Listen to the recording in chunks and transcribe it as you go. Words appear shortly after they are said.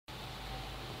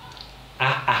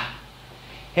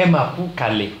ẹ máa kú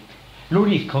kalẹ̀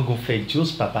lórí ìkángun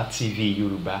Fejosbaba TV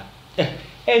Yorùbá.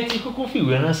 Ẹ ti kúkú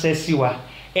fìwé ránṣẹ́ sí wa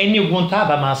ẹni ogun tá a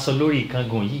bá máa sọ lórí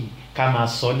ìkángun yìí ká máa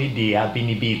sọ lédè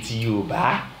abínibí ti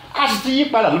Yorùbá. A sì ti yí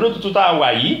padà lọ́dún tuntun tá a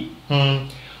wà yìí.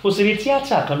 Òṣèré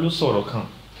tíátà kan ló sọ̀rọ̀ kan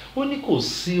ó ní kò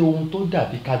sí ohun tó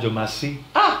dàbí kájọ máa ṣe.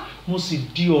 Mo sì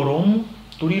di ọ̀rọ̀ mú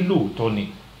torí lóòótọ́ ni.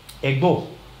 Ẹ gbọ́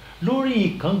lórí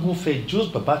ìkángun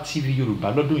Fejosbaba TV Yorùbá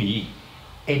lọ́dún yìí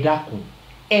ẹ dákun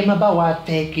ẹ má bá wa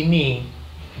tẹ kínní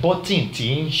bọ́tìn tí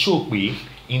ń ṣò pé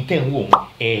ìtẹ̀ ń wò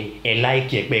ẹ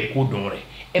láìkí ẹ̀pẹ́ kódùn rẹ̀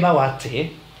ẹ bá wa tẹ̀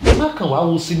ẹ má kàn wá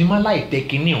wo sinimá láì tẹ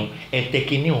kínní o ẹ tẹ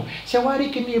kínní o ṣé wá rí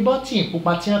kínní bọ́tìn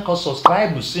pupa tí wọ́n kọ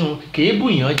subscribe sí wọn kèébù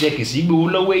èèyàn jẹ kìí sí gbowó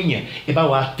lọ́wọ́ èèyàn ẹ bá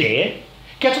wa tẹ̀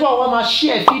kẹtùbà wa máa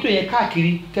share fídíò yẹn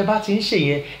káàkiri tẹ bá ti ń ṣe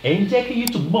yẹn ẹ ń jẹ́ kí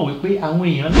YouTube mọ̀ wípé àwọn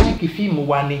èèyàn láìkí fíìmù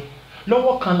wa ni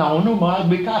lọ́wọ́ kan làwọn náà máa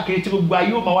gbé káàkiri tí gbogbo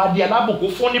ayé ó máa wá di alábùkún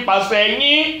fún nípasẹ̀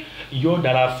yín yóò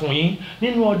dára fún yín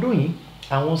nínú ọdún yìí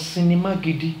àwọn sinimá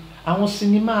gidi àwọn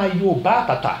sinimá Yorùbá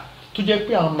àtàtà tó jẹ́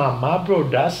pé àwọn màmá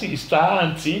bùrọ̀dá sìsítà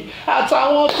àǹtí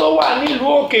àtàwọn tó wà nílùú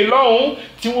òkè lọ́hùn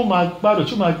tí wọ́n máa gbádùn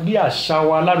tí wọ́n máa gbé àṣà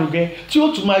wa lárugẹ tí ó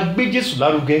tún máa gbé Jésù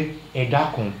lárugẹ ẹ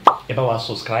dákun ẹ bá wa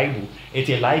subscribe ẹ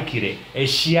tẹ láìkì rẹ ẹ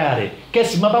share rẹ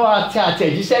kẹsì má bá wa tẹ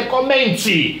àtẹ̀jíṣẹ́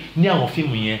kọ́mẹ́ǹtì ní àwọn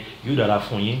fíìmù yẹn yóò dára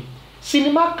fún yín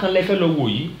sinimá kan lẹ fẹ́ lọ wò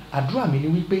yìí àdúrà mi ni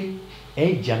wípé ẹ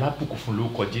jẹ́ alábùkún fún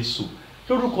lórúkọ Jésù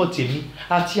lórúkọ tèmi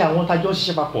àti àwọn tájọ́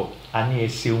ṣiṣẹ́ papọ̀ àní ẹ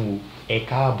ṣeun o ẹ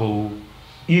káàbọ̀ o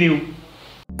ire o.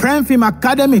 Prime Film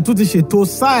Academy tún ti ṣètò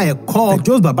sáà ẹ̀kọ́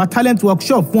Fejosbaba Talent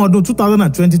Workshop fún ọdún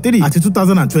 2023 àti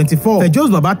 2024.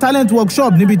 Fejosbaba Talent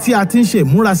Workshop níbi tí a ti ń ṣe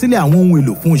ìmúrasílẹ̀ àwọn ohun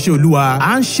èlò fún iṣẹ́ Olúwa.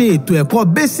 À ń ṣe ètò ẹ̀kọ́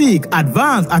basic,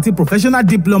 advanced àti professional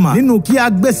diploma nínú kí a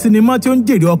gbé sinimá tí ó ń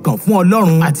jèrè ọkàn fún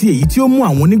Ọlọ́run àti èyí tí ó mú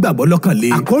àwọn onígbàgbọ́ lọ́kàn le.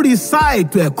 Àkórí sáà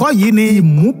ètò ẹ̀kọ́ yìí ni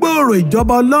ìmúgbòòrò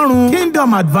ìjọba Ọlọ́run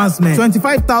Kingdom Advancement.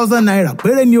 25,000 naira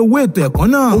péré ni owó ètò ẹ̀kọ́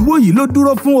náà. Owó yìí ló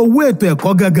dúró fún owó ètò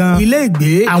ẹ̀kọ́ gangan. Ilé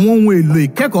ìgbé, àwọn ohun èlò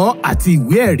ìkẹ́kọ̀ọ́ àti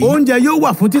ìwé ẹ̀rí. Oúnjẹ yóò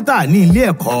wà fún títà ní ilé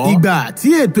ẹ̀kọ́. Ìgbà tí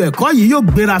ètò ẹ̀kọ́ yìí yóò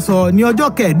gbéra sọ ní ọjọ́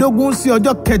 15 sí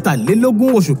ọjọ́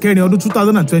 23 oṣù kẹrin ọdún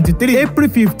 2023 April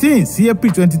 15 sí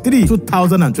April 23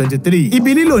 2023.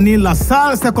 Ibi lílò ní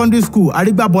LaSalle Secondary School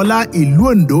Arígbábọ́lá ìlú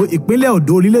Ondo ìpínlẹ̀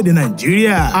Ondo orílẹ̀-èdè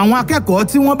Nàìjíríà. Àwọn akẹ́kọ̀ọ́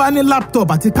tí wọ́n bá ní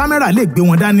laptop àti kámẹ́rà lè gbé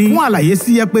wọn dání. Fún àlàyé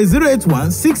sí ẹ pè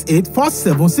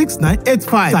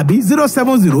 08168476985 tàbí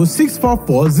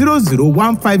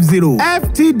 07064400150.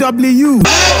 FTW.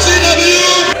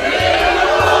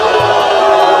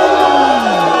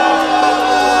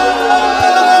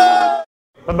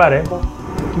 Bàbá rẹ̀ ń kọ́.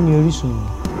 Kí ni orísun mi?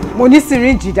 Mo ní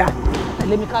syringe dà.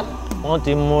 Tẹ̀lé mi ká lọ. Wọ́n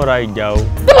ti múra ìjà o.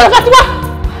 Níbo ló fẹ́ ti wá?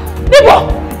 Níbo?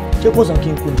 Ṣé kò sàn kí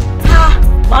n kú ni?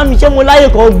 Màámi ṣé mo láyè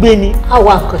kan gbé ni? A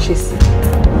wá nǹkan ṣe sí.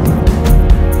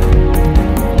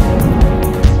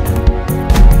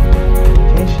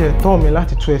 Kì í ṣe ẹ̀tọ́ mi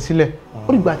láti tú ẹ sílẹ̀. Ó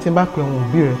dìgbà tí n bá pe àwọn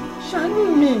òbí rẹ. Ṣàánú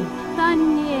mi.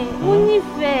 Daniel, mo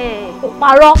nífẹ̀ẹ́. Ó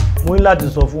parọ́. Mo ní láti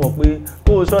sọ fún wọn pé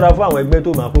kó o ṣọ́ra fún àwọn ẹgbẹ́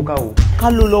tó máa kó káwọ́. Ká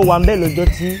ló lọ wà ń bẹ́ẹ̀ lọ́jọ́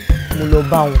tí mo lọ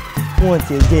bá wọn fún wọn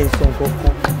tiẹ̀ jẹ́ ìsọ̀ nǹkan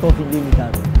kan tó fi lé mi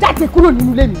dànù. Jáde kúrò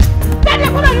nínú ilé mi. Jáde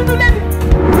kúrò nínú ilé mi.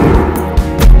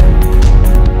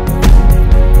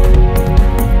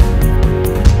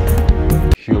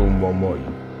 Ṣé o mọ ọmọ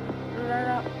yìí?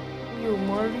 Rárá, mi ò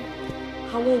mọ̀ rí.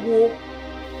 Àwọn wo?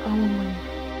 Àwọn ọmọ yìí.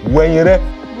 Wẹ̀yìn rẹ.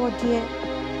 Bọ́dẹ,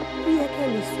 ó yẹ kẹ́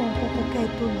lè sọ nǹkan kan kẹ́ ẹ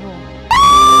tó lọ.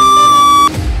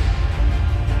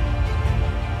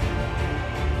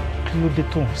 Kí ló dé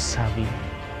tó ń sáré?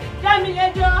 Dá mi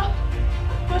lẹ́jọ́.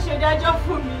 Kó ṣe dájọ́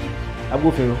fún mi.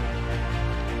 Agbófinró,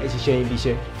 ẹ ṣiṣẹ́ yín bí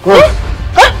iṣẹ́.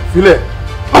 Sílẹ̀.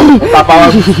 Pàpà wa. O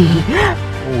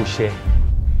ò ṣe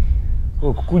o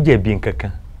kúkú jẹ̀bi nǹkan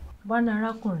kan. Bánà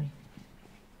arákùnrin,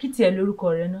 kí tiẹ̀ lórúkọ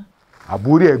rẹ ná?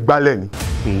 Àbúrò ẹ̀ gbálẹ̀ ni.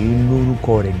 Pè é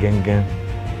lórúkọ rẹ̀ gangan.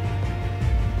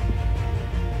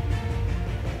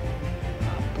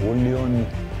 Napoleon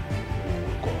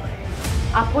orúkọ rẹ̀.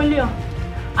 Apollyon,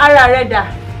 ara rẹ dà.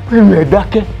 Ẹnu ẹ̀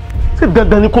dákẹ́. Ṣé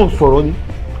dandan ni kò sọ̀rọ̀ ni?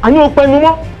 Àní ó pẹnu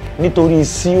mọ́. Nítorí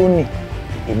Síónì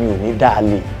èmi ò ní dá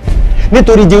lé.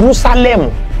 Nítorí Jerúsálẹ́mù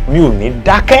mi ò ní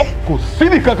dákẹ́. Kò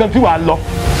síbi kankan tí wàá lọ.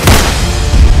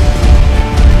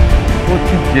 Ó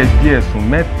ti jẹ̀bi ẹ̀sùn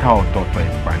 3 ọ̀tọ̀ọ̀tọ̀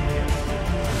ìpànìyàn.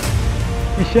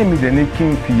 Iṣẹ́ mi dẹ̀ ni kí n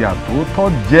fìyà tòótọ́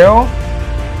jẹ ọ́.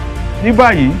 Ní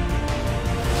báyìí,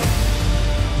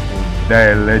 mo dá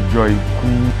ẹ lẹ́jọ́ ikú.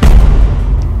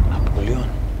 Napoleon,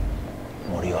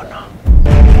 mo rí ọ̀nà.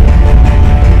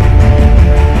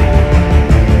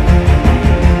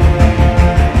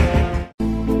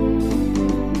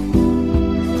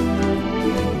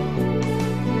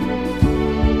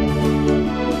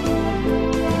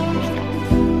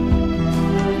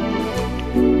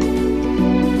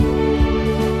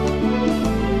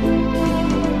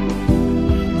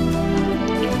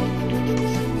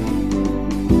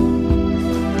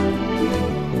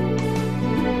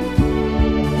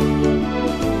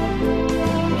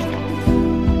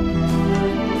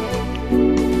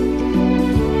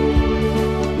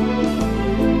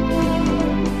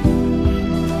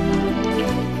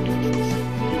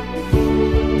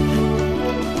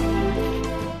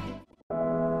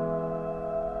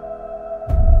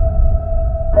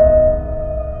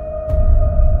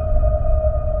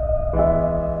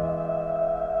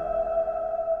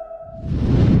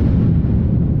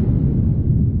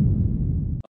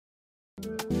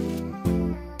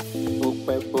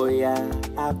 bóyá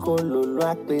akólóló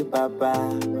àpè bàbá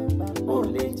ó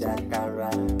lè jàkàrà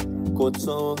kó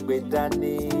tún gbé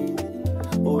dání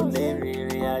ó lè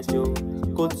rìnrìn àjò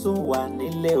kó tún wà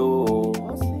nílé o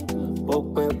bó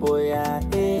pẹ́ bóyá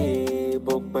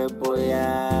bó pẹ́ bóyá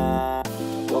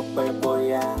bó pẹ́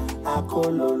bóyá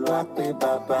akólóló àpè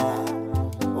bàbá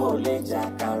ó lè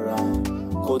jàkàrà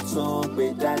kó tún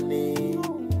gbé dání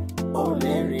ó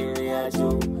lè rìnrìn àjò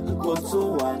kó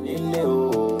tún wà nílé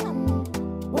o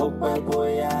bó pẹ́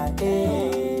bóyá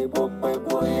bó pẹ́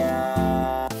bóyá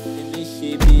èmi ṣe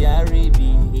bí àríbi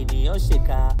ènìyàn ṣe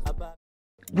ká abá.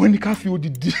 wọ́n ní ká fi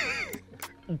odidi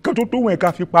nǹkan tó wọ̀n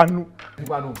ká fi panu.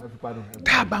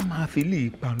 tá a bá máa fi lè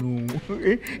panu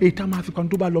èyí tá a máa fi panu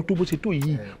tó bá lọ tó bó ṣe tó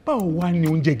yìí báwo wá ní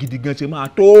oúnjẹ gidi gan ṣe máa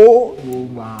tó.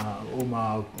 ó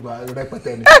máa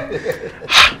rẹpẹtẹ ni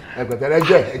rẹpẹtẹ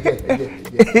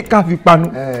ẹjẹ. ká fi panu.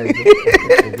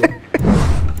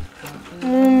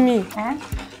 Mummy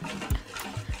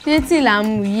ṣé tí là ń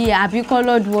mu yìí àbí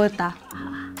coloured water.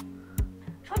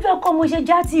 ṣojú ọkọ mo ṣe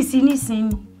já tíì sí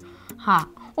nísìnyí.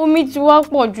 Omi ti wá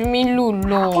pọ̀ ju mi lò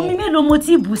lọ. Omi mélòó mo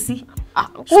ti bù sí?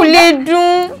 Kò lè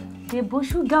dùn. Èbó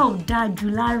ṣúgà ò dáa jù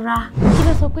lára. Kí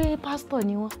ló sọ pé pásítọ̀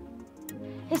ni wọ́n?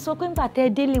 Ẹ sọ pé nígbà tẹ́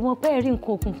délé wọn pé rí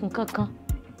nǹkan òkùnkùn kankan.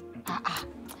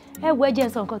 Ẹ wo ẹjẹ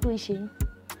sọ nǹkan tó ń ṣe yín.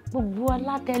 Gbogbo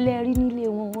alátẹ̀lẹ́ rí nílé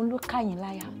wọn òun ló kàyìn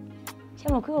láyà. Ṣé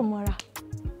mọ̀ pé ò mọ́ra?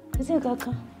 Kò sí nǹkan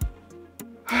kan.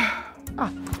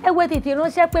 Ẹ wo tètè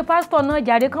ránṣẹ́ pé pásítọ̀ náà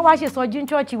jàre kán wá ṣèsọjí ní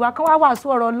ṣọ́ọ̀ṣì wa kán wá wàásù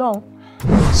ọ̀rọ̀ Ọlọ́run.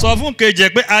 Sọ fún kejì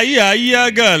pé ayé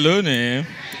àgà lónìí.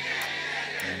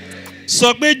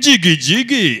 Sọ pé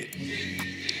jìgìjìgì.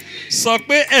 Sọ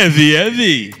pé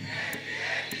ẹ̀vì.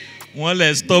 Wọ́n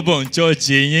lẹ̀ stubborn church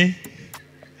yín.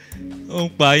 Ó ń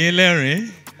pa yín lẹ́rìn-ín.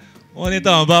 Wọ́n ní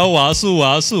táwọn bá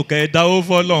wàásù kẹ́ ẹ dáwó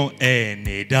fọ́lọ́run ẹ̀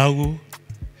ní dáwó.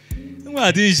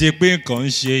 Nígbà tí ń ṣe pé nǹkan ń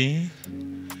ṣe yín.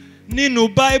 Nínú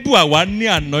Báíbù àwa ní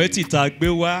anointing tá a gbé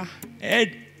wá.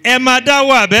 Ẹ máa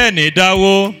dáwó àbẹ́ẹ̀ ní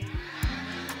dáwó.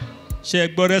 Ṣé ẹ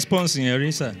gbọ́ response yẹn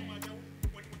rí sà?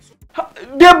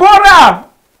 Deborah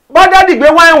bá dádì gbé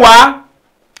wáìn wá.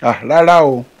 Rárá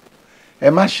o ẹ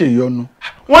má ṣe ìyọnu.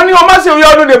 Wọ́n ní o má ṣe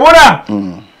ìyọnu Deborah.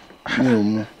 Mi ò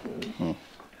mú.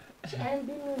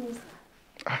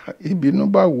 Ìbínú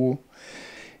báwo?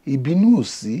 Ìbínú ò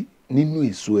sí nínú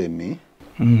èso ẹ̀mí.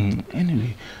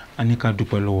 Anyway, a ní ká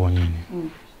dúpẹ́ lọ́wọ́ yín ni.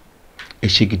 Ẹ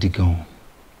ṣé gidi gan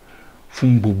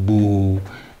fún gbogbo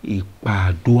ipa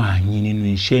àdúrà yín nínú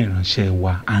iṣẹ́ ìránṣẹ́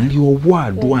wa. À ń rí ọwọ́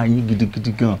àdúrà yín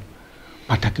gidigidi gan.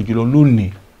 Pàtàkì jùlọ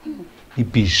lónìí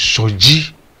níbi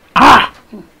ìsọjí.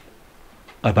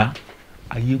 Bàbá,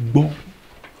 ayé gbọ́,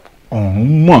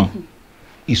 ọ̀run mọ̀.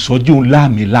 Ìsọjí òun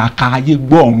láàmì láka, ayé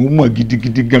gbọ́, ọ̀run mọ̀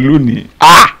gidigidi gan lónìí.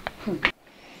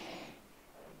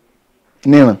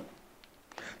 Níran,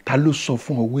 ta ló sọ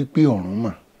fún ọ wípé ọ̀run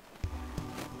mọ̀?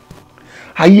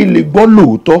 Ayé lè gbọ́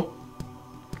lóòótọ́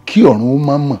kí ọ̀run ó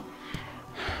má mọ̀.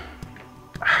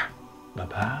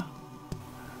 Bàbá,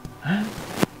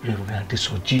 lẹ́rù rẹ̀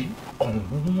Adésọjí,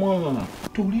 ọ̀run mọ̀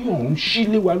torí ọ̀run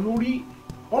sílé wa lórí.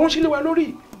 Ọ̀run sílé wa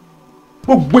lórí.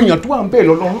 Gbogbo èèyàn tó wà ń bẹ̀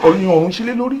lọ́lọ́run ọ̀run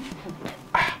sílé lórí.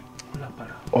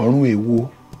 Ọ̀run èwo?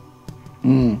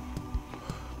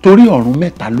 Torí ọ̀run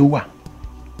mẹ́ta ló wà.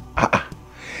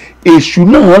 Èṣù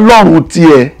náà lọ́run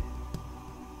tiẹ̀.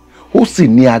 Ó sì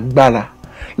ní agbára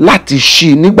láti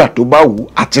ṣí nígbà tó bá wù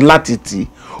àti láti tì.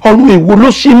 Ọ̀run èwo ló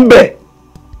ṣí ń bẹ̀?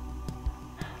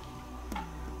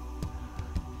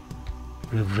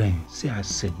 Reverend, ṣé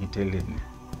àṣẹyìn tẹ́lẹ̀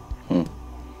ni?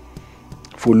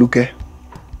 Folúkẹ́,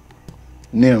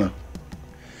 Níran,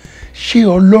 ṣé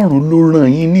Ọlọ́run ló rán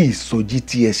yín ní ìsọjí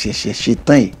tí ẹ ṣẹ̀ṣẹ̀ ṣe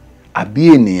tán yìí àbí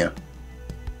ènìyàn?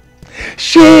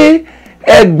 Ṣé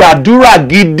ẹ gbàdúrà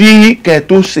gidi kẹ́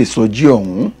tó ṣèsọjí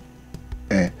ọ̀hún?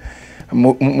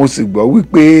 Mo sì gbọ́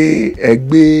wípé ẹ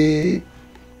gbé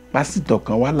pásítọ̀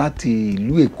kan wá láti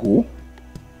ìlú Èkó,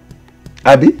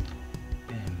 àbí?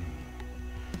 Bẹ́ẹ̀ni,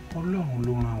 Ọlọ́run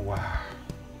ló rán wa.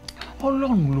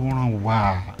 Ọlọ́run ló rán wa.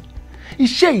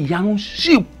 Iṣẹ́ ìyanu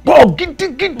sì pọ̀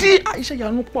gidigidi. Iṣẹ́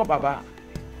ìyanu pọ̀ bàbá.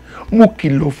 Mo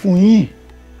kìlọ̀ fún yín.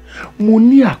 Mo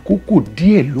ní àkókò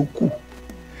díẹ̀ ló kù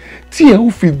tí ẹ ó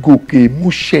fi gòkè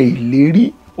múṣẹ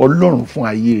ìlérí Ọlọ́run fún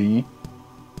ayé yín.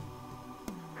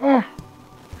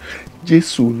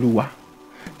 Jésù Olúwa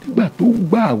nígbà tó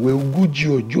gba àwẹ̀ 40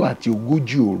 ọjọ́ àti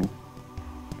 40 òru,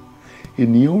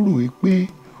 ènìyàn rò pé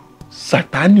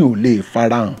Sátánì ò lè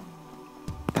farahàn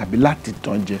tàbí láti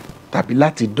tàn jẹ tàbí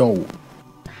láti dán wò.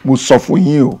 Mo sọ fún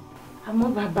yín o.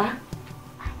 Àmọ́ bàbá,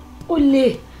 ó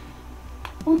le.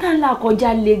 Ohun tá ń là kọjá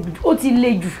ó ti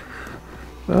le jù.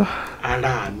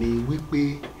 Ara mi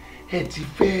wípé ẹ ti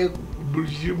fẹ́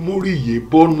móríyè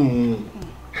bọ́nù.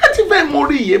 ẹ ti fẹ́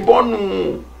mórí iye bọ́nu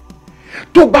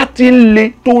tó bá ti ń le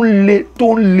tó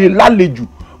ń le lálejò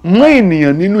mọ́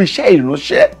ènìyàn nínú iṣẹ́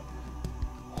ìránṣẹ́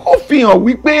ó fi hàn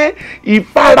wípé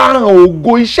ìfarahàn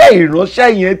ògo iṣẹ́ ìránṣẹ́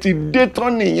yẹn ti dé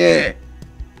tán nìyẹn.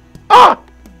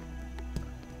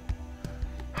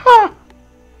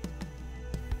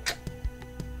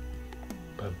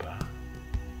 Bàbá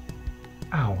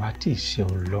àwa tí ì ṣe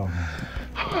Ọlọ́run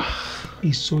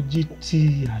ìsọjí tí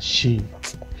a ṣe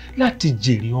láti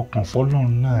jèrè ọkàn fọ́lọ́run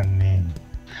náà ni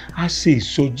a ṣe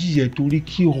ìsọjí yẹn torí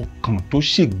kí ọkàn tó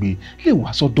ṣègbè lè wá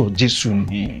sọ́dọ̀ Jésù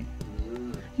ni.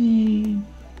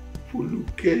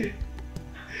 Fọlúkẹ́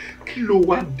kí ló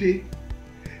wá dé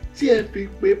tí ẹ fi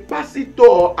pe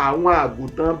pásítọ̀ àwọn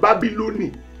àgùntàn Bábílónì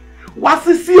wá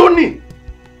sí Síónì?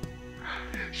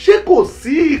 Ṣé kò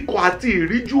sí ikọ̀ àti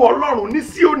ìríjú Ọlọ́run ní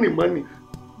Síónì mọ́ ni?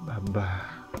 Bàbá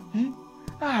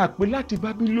a pè láti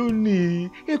Bábílónì,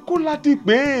 Èkó láti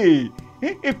pè é.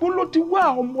 Èkó ló ti wá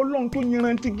ọmọ Ọlọ́run tó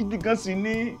yanrantí gidi gan sí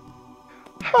ni.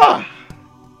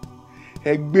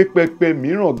 Ẹ gbé pẹpẹ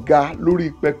mìíràn ga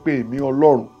lórí pẹpẹ mi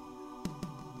Ọlọ́run.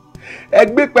 Ẹ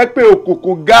gbé pẹpẹ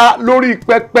òkùnkùn ga lórí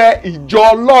pẹpẹ ìjọ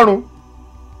Ọlọ́run.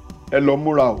 Ẹ lọ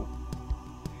múra o.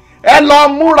 Ẹ lọ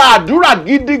múra àdúrà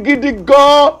gidigidi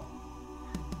gan.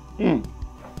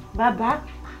 Bàbá,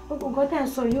 gbogbo nǹkan tẹ́ ẹ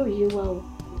sọ yóò yé wa o.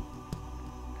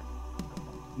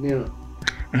 Níran.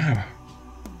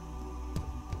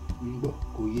 ń gbọ́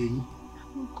kò yé yín.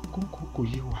 Kò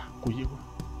yé wa, kò yé wa.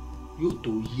 Yóò tó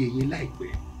yé yín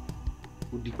láìpẹ́.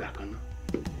 Ó dìgbà kan náà.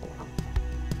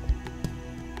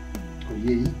 Kò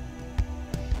yé yín.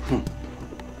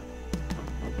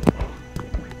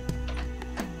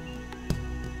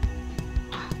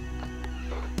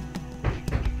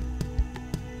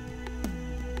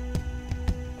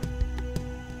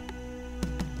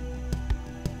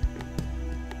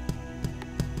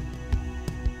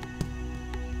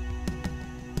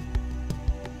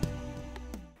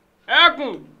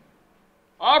 Ẹkùn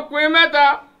ọkùnrin mẹ́ta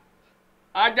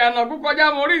àjànàkú kọjá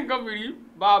mo rí nǹkan fìrí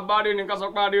bàbá rí ni ká sọ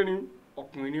pé adé ni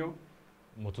ọkùnrin ni ó.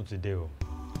 Mo tún ti dé o.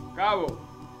 Káàbọ̀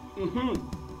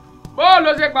bóò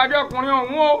ló ṣe pàdé ọkùnrin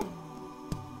ọ̀hún o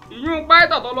ìyún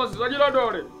páìtà tó lọ sí sọjí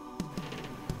lọ́dọ̀ rẹ̀.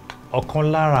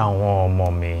 Ọ̀kan lára àwọn ọmọ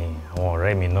mi àwọn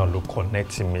ọ̀rẹ́ mi náà ló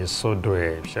connect mi sọ́dọ̀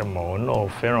ẹ̀ ṣe mọ̀ ọ́n náà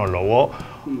fẹ́ràn lọ́wọ́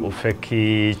ó fẹ́ kí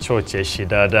church ẹ̀ ṣe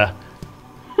dáadáa.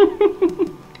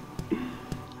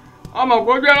 Ọmọ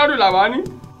kò gbé ọlọ́dún làwa ní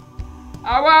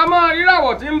àwa máa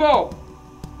ríràwọ̀ tí ń bọ̀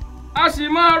a sì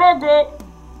máa rógo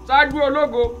ṣáájú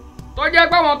ológo tó jẹ́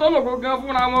pé àwọn tó lògo gan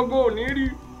fúnra wọn go ò ní rí.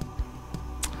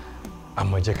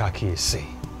 Àmọ́ jẹ́ ká kíyèsí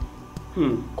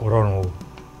kò rọrùn o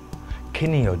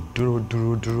kéèyàn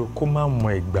dúró kó má mọ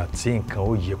ìgbà tí nǹkan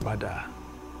ó yí padà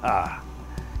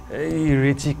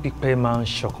ìrètí pípẹ́ máa ń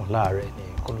ṣọkàn láàárẹ̀ ni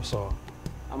kò ló sọ.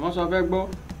 Àmọ́ sọ fẹ́ gbọ́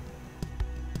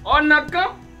ọ̀nà kan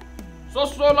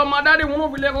ṣoṣo lọmọ adarí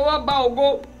wọn fi lè fọwọ́ ba ògo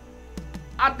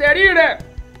àtẹ̀rí rẹ̀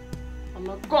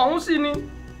ọ̀nà kan ọ̀hún sì ni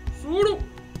sùúrù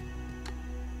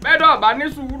bẹ́ẹ̀dọ̀ bá ní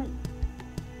sùúrù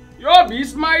yóò bí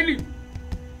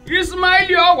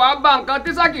Ismaili ó wá bà nǹkan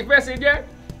tí Sákì fẹ́ ṣe jẹ́.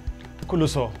 Kó ló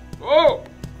sọ.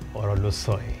 Ọ̀rọ̀ ló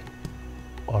sọ yìí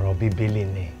ọ̀rọ̀ bíbélì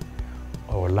ni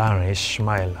ọ̀rọ̀ láàrin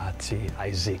Ishmael àti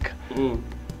Isaac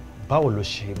báwo ló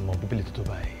ṣe mọ bíbélì tó tó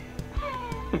báyìí.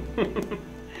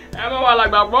 Ẹ mọ̀ wà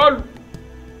lágbà bọ́ọ̀lù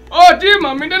ó tí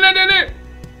mọ̀ mí délédélé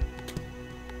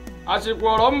àsìkò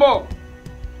ọ̀rọ̀ ń bọ̀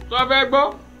tó fẹ́ gbọ́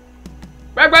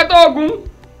pẹ́pẹ́ tó ogun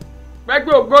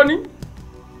pẹ́pẹ́ ògbóni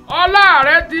ọlá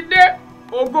rẹ ti dé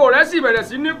ògo rẹ sì bẹ̀rẹ̀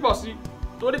sí ní pọ̀ sí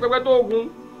torí pẹ́pẹ́ tó ogun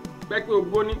pẹ́pẹ́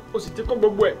ògbóni ó sì ti kó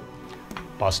gbogbo ẹ̀.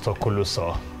 Pásítọ̀ kó ló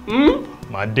sọ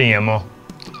màá dín yẹn mọ́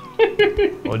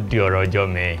ó di ọ̀rọ̀ ọjọ́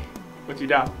mi. Ó ti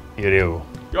dá. Ire o.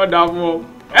 Yóò dáa fún ọ.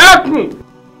 Ẹkùn.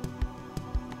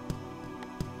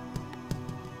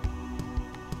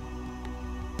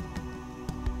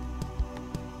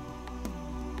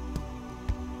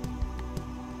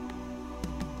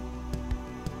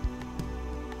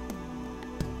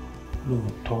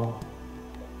 Lóòótọ́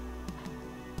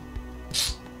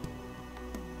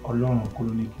Ọlọ́run kọ́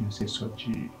ló ní kí n ṣe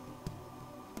sọ́jí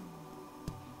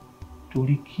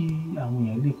torí kí àwọn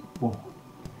èèyàn lè pọ̀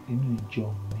nínú ìjọ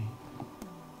mi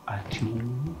àti owó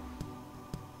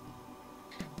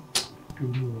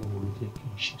lórí ọ̀rọ̀ ló jẹ́ kí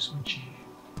n ṣe sọ́jí.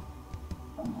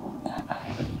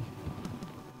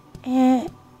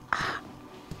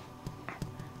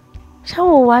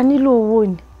 Ṣáwọn wa nílò owó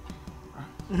ni.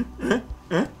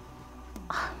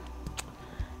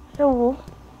 Ẹ wo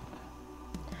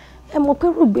ẹ mọ̀ pé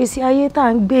rògbèsí ayé tá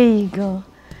à ń gbé yìí gan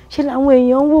ṣe làwọn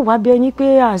èèyàn ń wò wá bí ẹni pé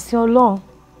àsìn Ọlọ́run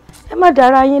ẹ má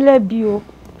dára yín lẹ́bi o.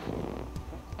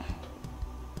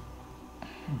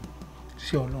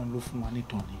 ṣé Ọlọ́run ló fún wa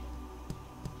nítàn ni.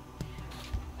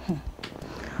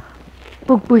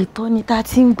 Gbogbo ìtọ́ni tá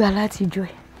ti ń gbà látijọ́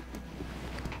ẹ̀,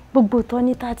 gbogbo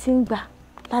ìtọ́ni tá ti ń gbà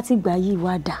láti gbà yìí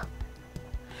wá dà.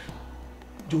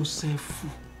 Jósẹ́fù,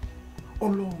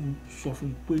 Ọlọ́run sọ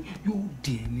fún un pé yóò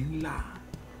di ẹni ńlá,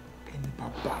 ẹni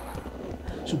bàbàrà.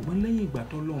 Ṣùgbọ́n lẹ́yìn ìgbà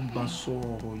tó Ọlọ́run bá sọ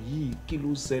ọ̀rọ̀ yìí, kí ló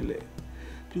ṣẹlẹ̀?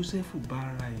 Jósẹ́fù bá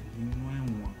ara ẹ̀ nínú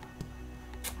ẹ̀wọ̀n.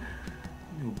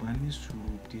 Mi ò bá ní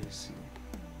sùúrù díẹ̀ sí i.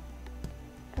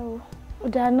 Ó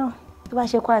dáa náà tó bá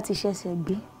ṣe kó àti ṣẹ̀ṣẹ̀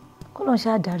gbé kó lọ́n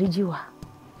ṣáà dáríjì wá.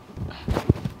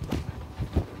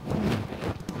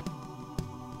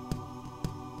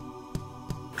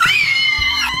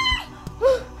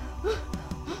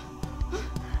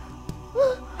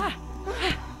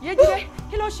 Yéjídé,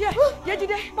 kí ló ṣe ẹ́?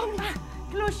 Yéjídé,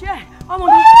 kí ló ṣe ẹ́? Ọmọ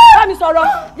mi, bá mi sọ̀rọ̀.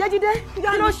 Yéjídé, kí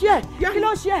ló ṣe ẹ́? Kí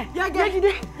ló ṣe ẹ́?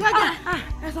 Yéjídé,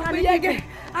 ẹ sọ pé yẹ́gẹ́.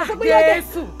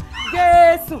 Jésù,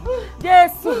 Jésù,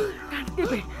 Jésù.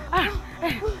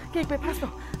 Kí n pè pásítọ̀.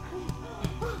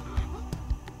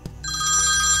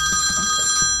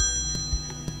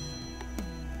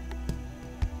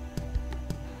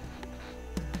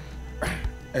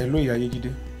 Hello ìyá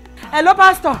Yéjídé. Hello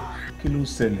pásítọ̀. Kí ló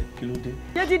ṣẹlẹ̀? Kí ló dé?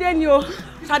 Yéjídé ni o,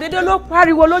 ṣàdédé ló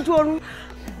pariwo lójú oorun.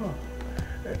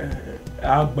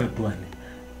 A gbàdúrà ni,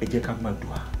 ẹ jẹ́ ká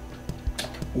gbàdúrà.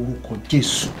 Orúkọ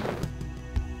Jésù.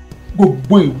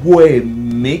 Gbogbo ìwọ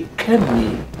ẹ̀mí kẹ́mí,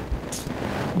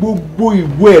 gbogbo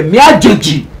ìwọ ẹ̀mí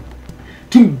àjèjì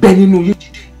tí ń bẹ nínú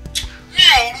Yéjídé. Ní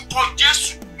orúkọ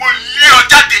Jésù, mo lé ọ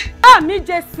jáde. Àmín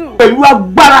Jésù. Pẹ̀lú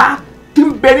agbára tí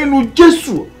ń bẹ nínú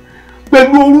Jésù.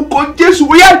 Pẹ̀lú orúkọ Jésù,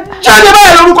 ó yá jáde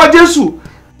báyìí lórúkọ Jésù.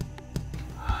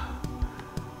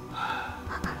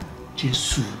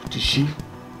 Jésù ti ṣe.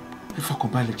 Ẹ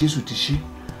fọkànbalẹ̀, Jésù ti ṣe.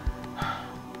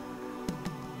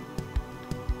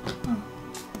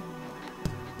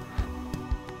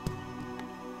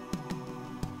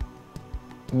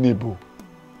 Níbo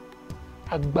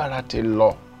agbára ti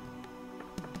lọ,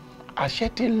 àṣẹ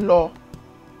ti lọ.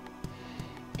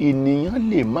 Ènìyàn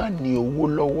lè má ní owó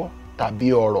lọ́wọ́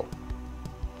tàbí ọrọ̀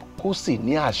kó sì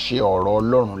ní àṣẹ ọ̀rọ̀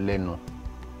Ọlọ́run lẹ́nu.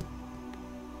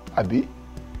 Àbí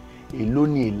èló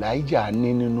ni Elijah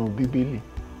ní nínú Bíbélì?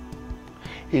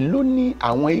 Èló ni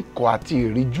àwọn ikọ̀ àti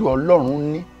ìríjú Ọlọ́run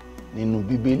ní nínú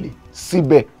Bíbélì?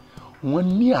 Síbẹ̀ wọ́n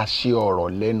ní àṣẹ ọ̀rọ̀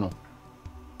lẹ́nu.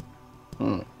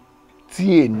 Tí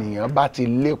ènìyàn bá ti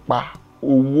lépa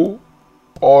owó,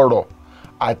 ọrọ̀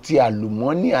àti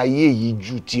àlùmọ́nì ayé yìí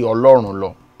ju ti Ọlọ́run lọ,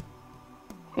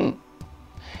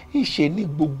 ìṣe ní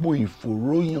gbogbo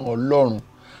ìfòròyìn Ọlọ́run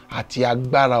àti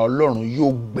agbára Ọlọ́run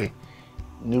yóò gbẹ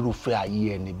nírúfẹ́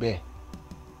ayé ẹni bẹ́ẹ̀.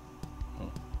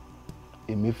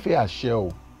 Èmi fẹ́ àṣẹ o,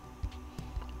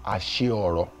 àṣẹ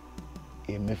ọ̀rọ̀,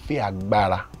 èmi fẹ́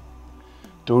agbára,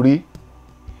 torí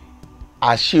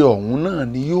àṣẹ ọ̀hún náà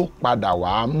ni yóò padà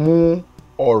wá mú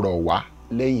ọ̀rọ̀ wá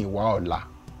lẹ́yìn wá ọ̀la.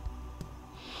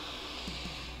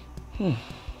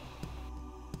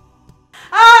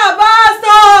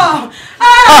 Pásítọ̀!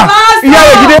 Ìyá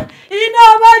Yéjídé. Iná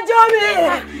ọmọ jó mi!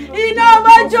 Iná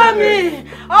ọmọ jó mi!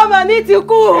 Ọmọ mi ti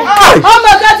kú!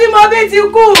 Ọmọ kan tí mo bí ti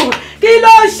kú! Kí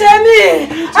ló ń ṣe mí?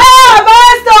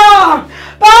 Pásítọ̀!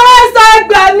 Pásítọ̀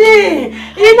gbà mí!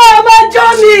 Iná ọmọ jó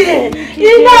mi!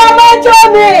 Iná ọmọ jó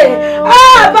mi!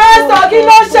 Pásítọ̀ kí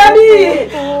ló ń ṣe mí?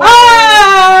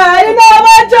 Iná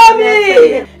ọmọ jó mi!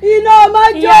 Iná ọmọ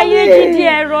jó mi! Ìyá Yéjídé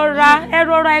ẹ rọra,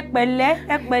 ẹ pẹ̀lẹ́,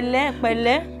 ẹ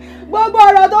pẹ̀lẹ́. Gbogbo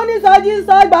ọ̀rọ̀ tó ní sọjí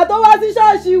sọ ìgbà tó wá sí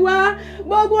ṣọ́ọ̀ṣì wa,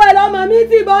 gbogbo ẹ̀ lọ́mọ mi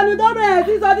ti bọnu tó bẹ̀rẹ̀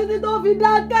sí sọ títí tó fi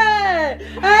dákẹ́.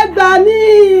 Ẹ gbà mí.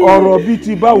 Ọ̀rọ̀ bíi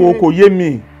ti báwo kò yé mi.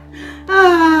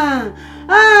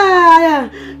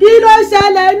 Kí ló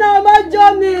ṣẹlẹ̀? Iná ọmọ jó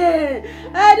mi.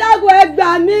 Ẹ dákun ẹ gbà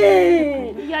mí.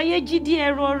 Ìyá Yéjídé ẹ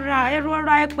rọra,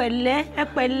 ẹ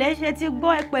pẹ̀lẹ́, ṣe ti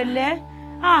gbọ́ ẹ pẹ̀lẹ́.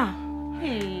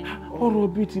 Ọ̀rọ̀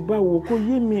bíi ti báwo kò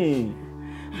yé mi.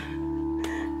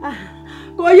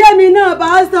 Kò yé mi náà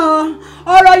pásítọ̀,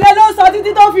 ọ̀rọ̀ yẹn ló sọ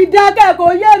títí tó fi dákẹ́, kò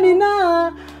yé mi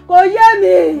náà, kò yé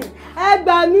mi, ẹ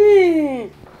gbà mí.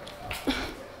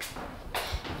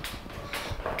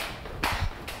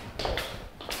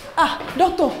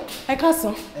 Dókítà, ẹ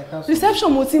káàsán.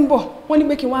 Reception mo ti ń bọ̀, wọ́n ní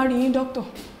pé kí n wá rí yín dókítà.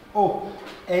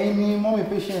 Ẹ̀yin ni mọ́mí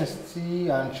patients tí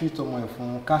à ń treat ọmọ ẹ̀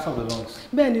fún cancer of the lungs.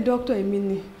 Bẹ́ẹ̀ ni dókítà, èmi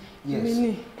ni.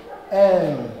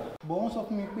 Bọ̀ wọ́n sọ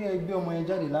fún mi pé ẹ gbé ọmọ yẹn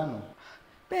jáde lánàá.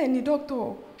 Bẹ́ẹ̀ ni dókítà,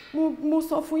 mo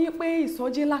sọ fún yín pé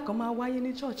ìsọjí ńlá kan máa wáyé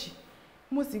ní ṣọ́ọ̀ṣì,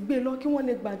 mo sì gbé lọ kí wọ́n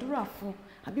lè gbàdúrà fún un,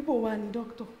 àbí bò wá ní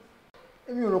dókítà.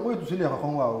 Èmi ò rò pé ìtúsílẹ̀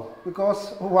kankan wà o,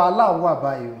 because wàhálà wà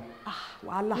báyìí o.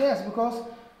 Wàhálà? Yes, because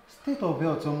state of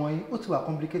health ọmọ yìí ó ti wà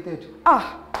complicated.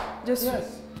 Jésù.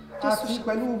 Yes. àti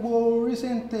pẹ̀lú gbogbo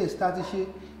recent test tá a ti ṣe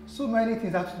so many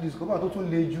things a tún discover tó tún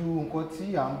le ju nǹkan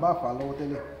tí à ń bá fà lọ́wọ́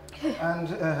tẹ́lẹ̀ and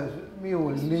mi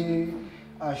ò lè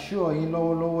assure yín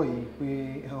lọ́wọ́lọ́wọ́ yìí pé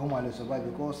ó máa lè survive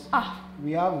because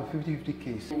we have a 50-50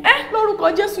 case.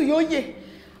 Lórúkọ Jésù yóò yè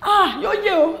yóò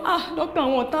yè o dókítà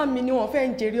àwọn ọ̀tá mi ni wọ́n fẹ́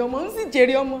ń jèrè ọmọ ń sì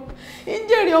jèrè ọmọ ń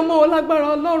jèrè ọmọ o lágbára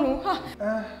Ọlọ́run.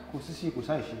 Kò sí sí kò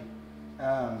sáì ṣe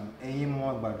ẹ̀yin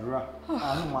mọ gbàdúrà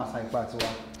àánú máa sa ipá tiwa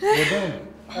bẹ́ẹ̀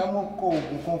ẹ mọ kọ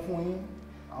oògùn kan fún yín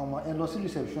àwọn ẹ lọ sí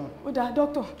reception. Ó dáa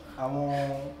dókítà. Àwọn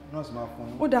nurse máa fún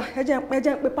yín. Ó dáa ẹ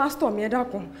jẹ́ pé pásítọ̀ mi ẹ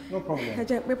dákun. No problem. Ẹ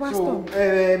jẹ́ pé pásítọ̀ mi. So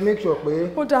make sure pé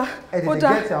ó dáa ẹ tètè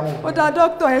get àwọn oògùn. Ó dáa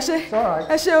dókítà ẹ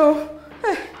ṣé o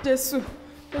Jésù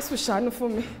ṣàánú fún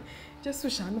mi Jésù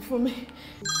ṣàánú fún mi.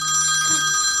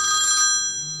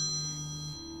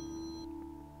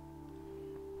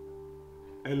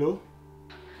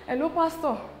 Hello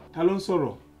pásítọ̀. Ta ló ń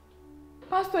sọ̀rọ̀?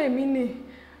 Pásítọ̀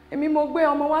èmi mo gbé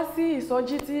ọmọ wá sí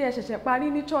ìsọjí tí ẹ ṣẹ̀ṣẹ̀ parí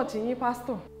ní church yín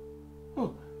pásítọ̀.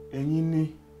 Ẹ̀yin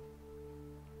ni.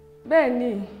 Bẹ́ẹ̀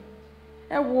ni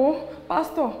ẹ wo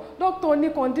pásítọ̀ dókítà ní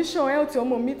condition health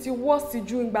ọmọ mi ti worse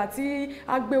ju ìgbà tí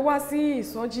a gbé wá sí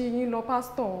ìsọjí yín lọ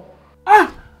pásítọ̀.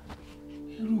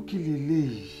 Irú kí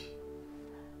leléyìí?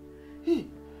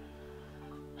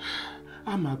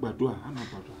 A máa gbàdúrà.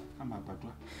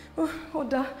 Ó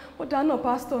dá náà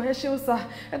pásítọ̀ ẹ ṣeun sà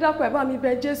ẹ dákun ẹ bá mi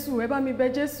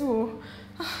bẹ̀ Jésù o.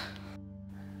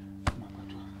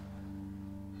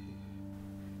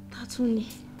 Tátún ni.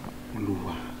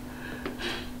 Olúwa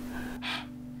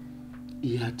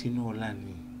ìyá Tinúọlá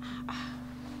ni.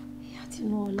 Ìyá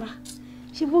Tinúọlá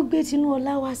ṣé bó gbé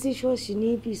Tinúọlá wá sí ṣọ́ọ̀ṣì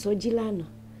ní ibi ìsọjí lánàá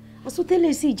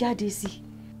àsọtẹ́lẹ̀ sì jáde sí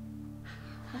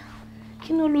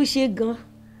kí ló ṣe gan.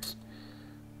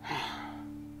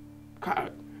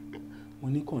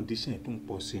 Wọ́n ní condition tó ń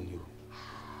pọ̀ sí ni o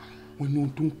wọ́n ní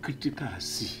ohun tó ń critical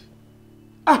sí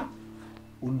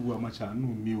Olúwa máa ṣàánú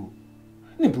mi o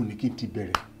níbo ni kí n ti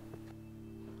bẹ̀rẹ̀.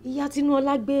 Ìyá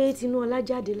Tinúọlá gbé Tinúọlá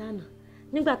jáde lánàá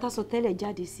nígbà tásọtẹ́lẹ̀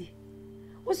jáde sí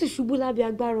ó sì ṣubú lábẹ́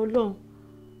agbára Ọlọ́run.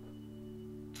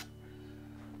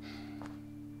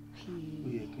 Ó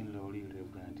yẹ kí n lọ rí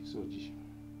Reverend Adésọjí.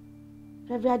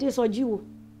 Reverend Adésọjí wo?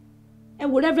 Ẹ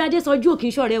wo Reverend Adésọjí ò kì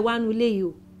í ṣọ̀rẹ́ wa nulẹ̀ yìí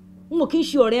o n ò kì í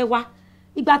ṣe ọ̀rẹ́ wa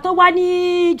ìgbà tó wá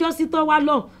ní jọ́sí tó wá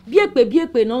lọ́hùn bí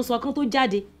èpè náà ń sọ kán tó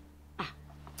jáde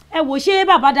ẹ wò ṣé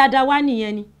bàbá dáadáa wá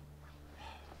nìyẹn ni.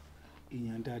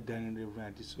 Èèyàn dáadáa ní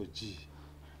Reverend Adésọjí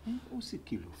ó sì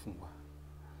kìlọ̀ fún wa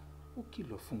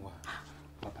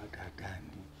bàbá dáadáa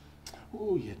ni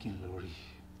ó yẹ kí n lọ rí.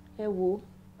 Ẹ wo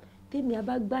tèmi a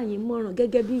bá gbà yín mọ̀ràn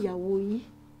gẹ́gẹ́ bí ìyàwó yín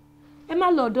ẹ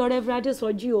má lọ ọ̀dọ̀ Reverend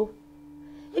Adésọjí o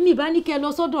èmi ìbá ní kẹ́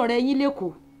lọ sọ́dọ̀ ọ̀rẹ́ yín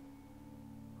lẹ́kọ̀ọ́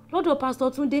lọ́dọ̀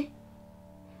pásítọ̀ Túndé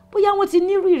bóyá wọ́n ti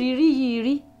nírú ìrírí yìí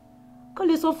rí kó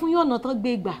lè sọ fún yín ọ̀nà tán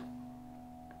gbé gbà.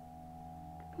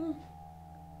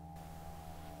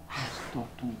 Pásítọ̀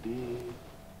Túndé.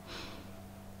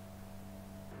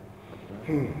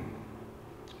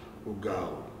 Ó ga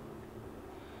o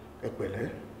ẹ pẹ̀lẹ́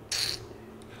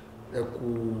ẹ kú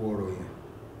ọ̀rọ̀ yẹn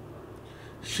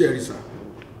ṣẹ́rìsà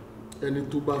ẹni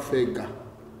tó bá fẹ́ ga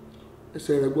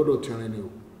ẹsẹ̀ rẹ̀ gbọ́dọ̀ tẹ̀rín ni o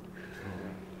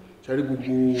ṣẹ́rí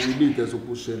gbogbo ilé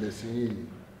ìtẹ́sọ́pọ̀ ṣẹlẹ̀ sí yìí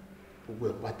gbogbo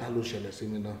ẹ̀ pátá ló ṣẹlẹ̀ sí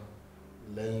mi náà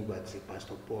lẹ́yìn ìgbà tí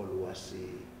Pastor Paul wá sí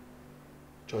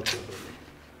church ọ̀dọ̀ mi.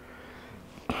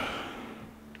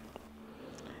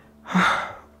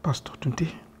 Pastor Túndé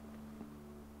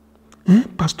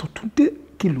Pastor Túndé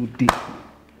kí ló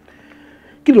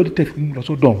dé tẹ́ fi mú lọ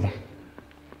sọ́dọ̀ wọn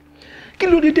kí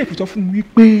ló dé tẹ́ fi sọ fún mi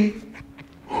wípé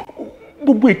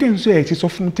gbogbo ètò ìṣe ẹ̀ ti sọ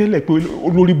fún mi tẹ́lẹ̀ pé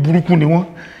olórí burúkú ni wọ́n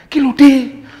kí ló dé.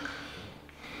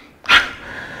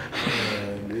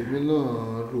 Èmi náà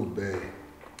rò bẹ́ẹ̀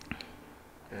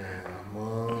àmọ́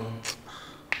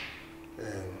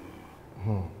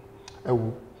ẹ wo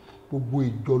gbogbo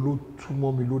ìjọ ló tú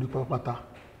mọ́ mi lórí pátápátá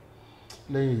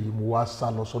lẹ́yìn yìí mo wá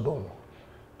sá lọ sọ́dọ̀ wọn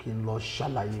kí n lọ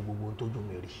ṣàlàyé gbogbo ohun tójú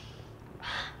mi rí.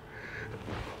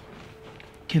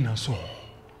 Kí náà sọ?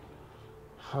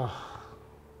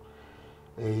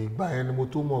 Ìgbà yẹn ni mo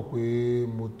tó mọ̀ pé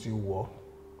mo ti wọ̀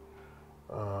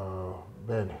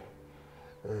bẹ́ẹ̀ ni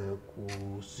kò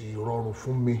sì rọrùn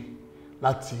fún mi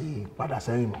láti padà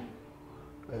sẹ́yìn mọ́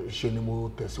ṣe ni mo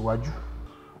tẹ̀síwájú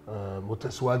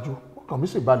ọkàn mi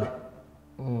sì balẹ̀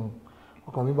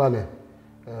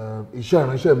iṣẹ́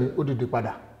ìránṣẹ́ mi ó dìde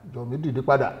padà ìjọ mi dìde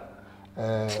padà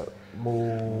mo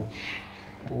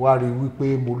wá rí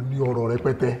wípé mo ní ọrọ̀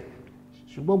rẹpẹtẹ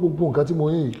ṣùgbọ́n gbogbo nǹkan tí mo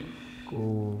yìn kò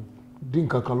dín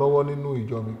nǹkan kan lọ́wọ́ nínú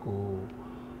ìjọ mi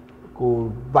kò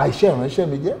bà iṣẹ́ ìránṣẹ́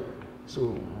mi jẹ́ so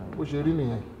bó ṣe rí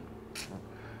nìyẹn.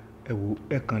 ẹ wo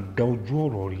ẹ kàn da ojú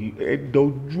ọ̀rọ̀ rí ẹ da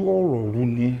ojú ọ̀rọ̀ rú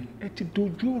ni ẹ ti da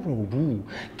ojú ọ̀rọ̀ rú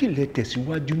kí lẹ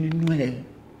tẹ̀síwájú nínú ẹ.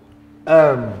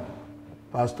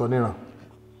 Pásítọ̀ Níran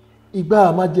ìgbà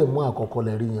májẹ̀mú àkọ́kọ́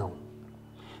lẹ rí yẹn o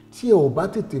tí ẹ ò bá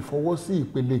tètè fọwọ́ sí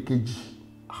ìpele kejì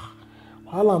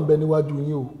wàhálà ń bẹ níwájú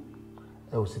yín o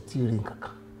ẹ ò sì tí ì rí nǹkan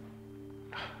kan.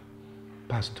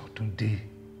 Pásítọ̀ Túndé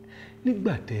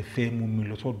nígbà tẹ́ fẹ́ mú mi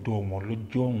lọ sọ́dọ̀ wọn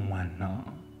lọ́jọ́ ọ̀hún àná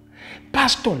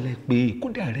pásítọ̀ lẹ pé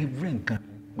kódà rẹ́fúrẹ́ǹd kan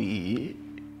pé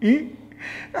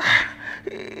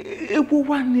ewu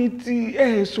wá ní ti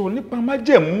ẹ sọ nípa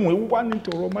májẹ̀mú ewu wá ní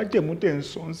tọrọ májẹ̀mú tẹ̀ ń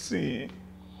sọ sí i.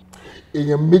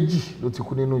 èèyàn méjì ló ti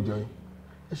kú nínú ìjọ yìí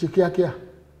ẹ ṣe kíákíá.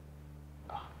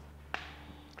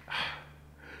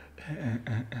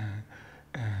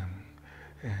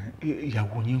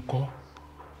 ìyàwó yín kọ́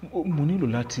mo nílò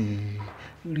láti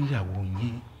rí ìyàwó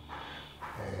yín.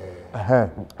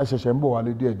 ẹ ṣẹ̀ṣẹ̀ ń bọ̀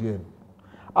wálé díẹ̀díẹ̀ ni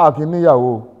a kì í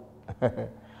níyàwó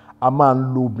a máa ń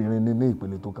lo obìnrin ní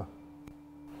ìpele tó kàn.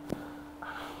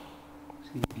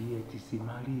 ṣé bí ẹ ti ṣe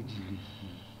márìjì rí yìí.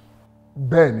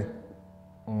 bẹ́ẹ̀ ni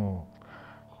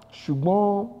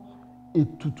ṣùgbọ́n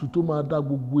ètùtù tó máa dá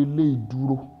gbogbo eléyìí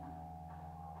dúró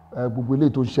gbogbo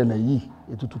eléyìí tó ń ṣẹlẹ̀ yìí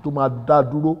ètùtù tó máa dá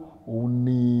dúró òun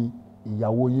ni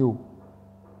ìyàwó yín o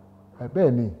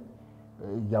bẹ́ẹ̀ ni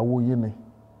ìyàwó yín ni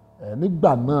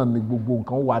nígbà náà ni gbogbo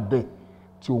nǹkan wà dẹ̀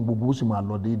tí ohun gbogbo sì máa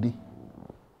lọ déédéé.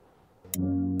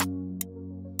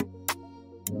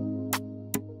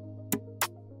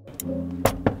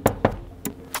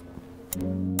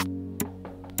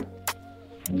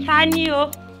 ta ni o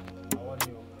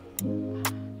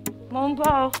mo ń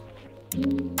bọ̀ o.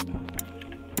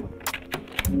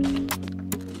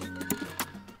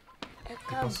 ẹ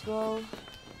káàbọ̀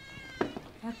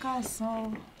ẹ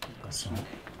káàsán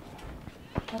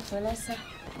ẹ pẹ̀lẹ́ sà.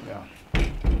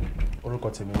 orúkọ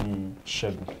tèmi ni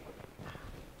Ṣẹ́gun.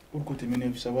 orúkọ tèmi ni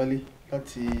Fisawálé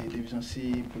láti division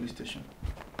C police station.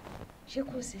 ṣé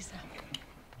kò sí sà.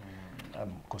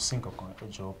 kò sí nǹkan kan ẹ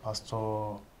jọ̀ọ́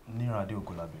pásítọ̀ Níran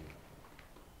Adéògo la béèrè.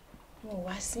 mo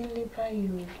wá sílé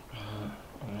báyìí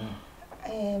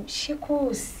o ṣé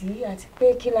kò sí àti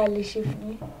pé kí la lè ṣe fún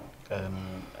yín.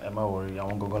 ẹ má wọrí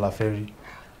àwọn gangan la fẹ́ rí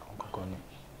àwọn gangan ni.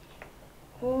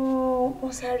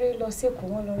 wọ́n sáré lọ sékòó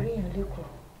wọ́n lọ rí èèyàn lẹ́kọ̀ọ́.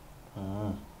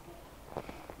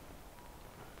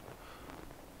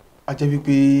 a jẹ́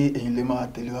wípé ẹ̀yin lè máa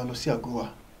tẹ̀lé wa lọ sí àgọ́ wa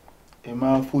ẹ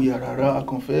máa fòyà rárá a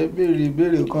kàn fẹ́ béèrè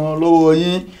ìbéèrè kan lọ́wọ́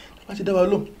yín láti dá wa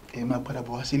lóhùn ẹ máa padà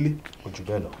bọ̀ wá sílé. ó jù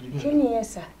bẹ́ẹ̀ lọ. kí ni ẹ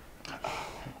sà.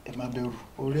 ẹ má bẹ̀rù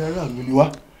orí aráàlú ni wá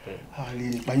a lè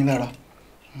pa yín lára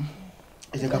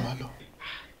ẹ jẹ́ ká máa lọ.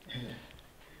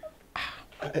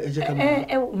 ẹ jẹ́ ká máa lọ.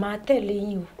 ẹ máa tẹ̀lé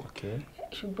yín o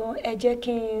ṣùgbọ́n ẹ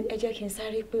jẹ́ kí n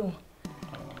sáré pè wọ́n.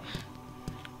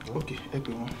 ok ẹ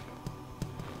pè wọ́n.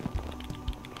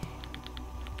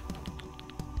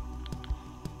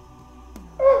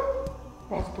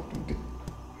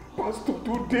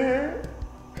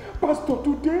 pásítọ̀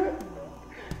Túndé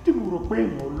tí mo rò pé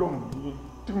èèyàn Ọlọ́run nìyí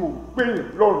tí mo rò pé èèyàn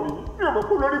Ọlọ́run nìyí mi ò mọ̀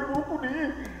pé lórí burúkú nìyí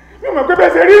mi ò mọ̀ pé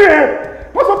bẹ́ẹ̀ ṣe rí rẹ̀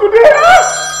pásítọ̀ Túndé.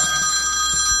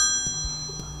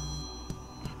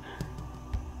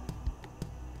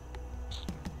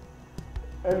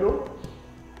 Hello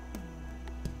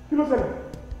kí ló ṣẹlẹ̀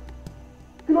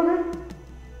kí ló dé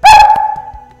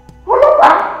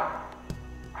ọlọ́pàá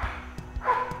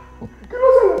kí ló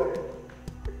ṣẹlẹ̀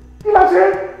kí la ṣe.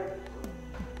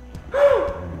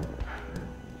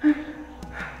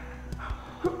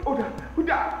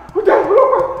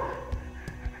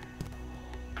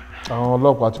 àwọn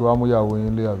ọlọ́pàá ti wá mú ìyàwó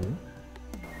yín lé àbí.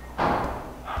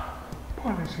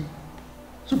 bọ́ọ̀lù sí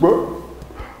ṣùgbọ́n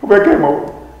mo fẹ́ kẹ́ ẹ̀ mọ́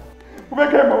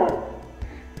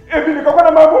èmi nìkan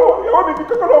kọ́nà máa mú ìyàwó mi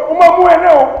nìkan kọ́nà mo máa mú ẹ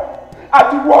náà o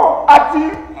àti wọ àti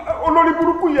olórí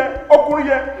burúkú yẹ ọkùnrin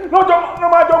yẹ lọ́jọ́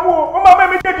máa jọ mú o wọ́n máa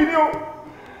mẹ́mí kéjì ni o.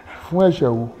 fún ẹ̀ṣẹ̀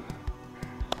wo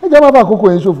ẹ jẹ́ má bàa àkókò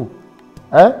yín ṣòfò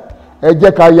ẹ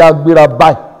jẹ́ ká ya gbéra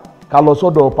báyìí ká lọ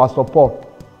sọ́dọ̀ Pastor Paul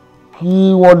kí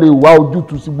wọ́n lè wá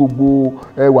ojútùú sí gbogbo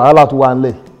wàhálà tó wà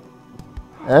ńlẹ̀.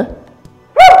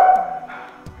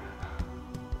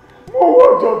 mo wọ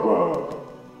ọ̀jọ̀gbọ́n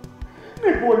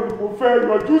níbo ni mo fẹ́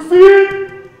yọjú sí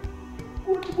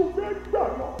níbo ni mo fẹ́ gbà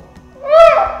lọ.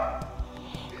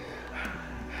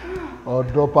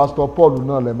 ọ̀dọ̀ Pastor Paul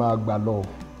náà lè máa gbà lọ.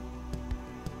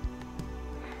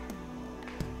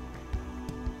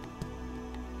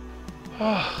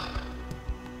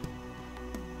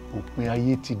 òpin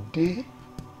ayé ti dé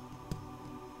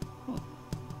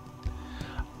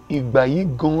ìgbà yìí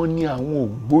gan ni àwọn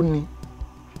ògbóni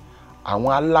àwọn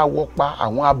aláwọ̀pá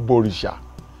àwọn abọ̀rìṣà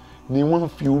ni wọ́n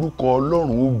fi orúkọ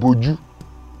Ọlọ́run ó bojú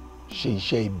ṣe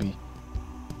iṣẹ́ ibi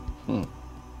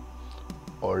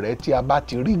ọ̀rẹ́ tí a bá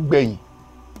ti rí gbẹ̀yìn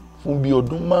fún bí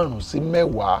ọdún 5 sí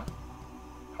 10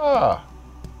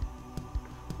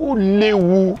 ó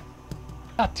léwu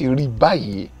láti rí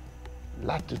báyìí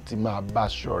láti ti máa bá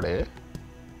ṣọ̀rẹ́.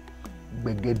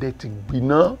 Gbẹ̀gẹ́dẹ́ ti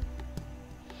gbiná.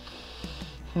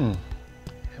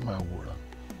 Ẹ máa wòran.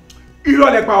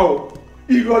 Irọ́ lẹ pa o,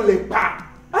 irọ́ lẹ pa.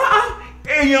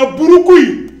 Èèyàn burúkú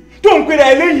yìí tó ń pèrè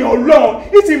ẹlẹ́yìn Ọlọ́run,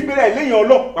 ìtì ń pèrè ẹlẹ́yìn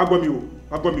Ọlọ́run. Wá gbọ́ mi o,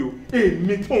 wá gbọ́ mi o.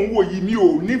 Èmi tó ń wò yìí mi ò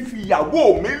ní fi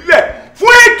ìyàwó mi lẹ̀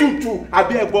fún ètùtù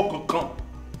àbí ẹbọ kankan.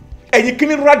 Ẹ̀yin kí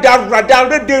ni rádaràdà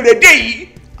rédèrèdè yìí?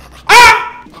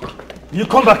 You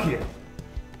come back here.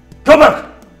 Come back.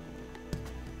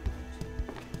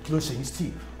 Kí ló ṣe yín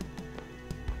Steve?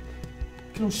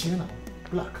 Kí ló ṣe náà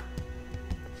Black?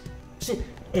 Ṣé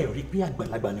ẹ rí pé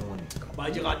àgbàlagbà ni wọ́n ni? Bàbá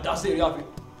jẹ́ ká dá sí eré àfi.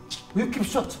 Will you keep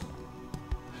short?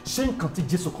 Ṣé nǹkan tí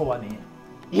Jésù kọ́ wa nìyẹn?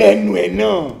 Lẹ́nu ẹ̀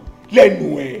náà,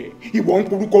 lẹ́nu ẹ̀, ìwọ ń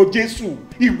porúkọ Jésù,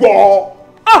 ìwọ.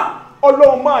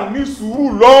 Ọlọ́run máa ní sùúrù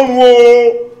lọ́rùn o.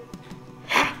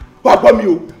 Wá gbọ́ mi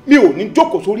o, mi ò ní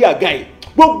jókòó sórí àga yìí.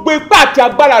 Gbogbo ipá àti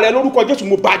agbára rẹ lórúkọ Jésù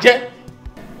mo bàjẹ́.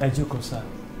 Ẹ jókòó sá.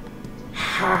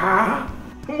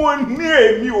 Mo ní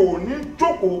èmi ò ní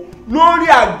jókòó lórí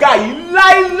àga yìí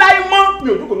láíláí mọ́. Mi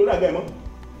ò jókòó lórí àga yìí mọ́.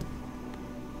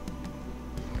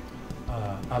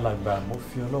 Alàgbà mo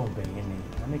fi Ọlọ́run bẹ̀ yín ni,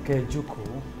 a ní kẹ́ ẹ jókòó.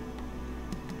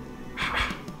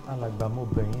 Alàgbà mo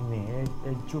bẹ̀ yín ni,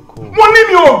 ẹ jókòó. Mo ní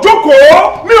mi ò jókòó,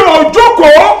 mi ò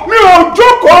jókòó, mi ò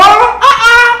jókòó.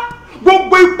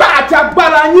 Gbogbo ipá àti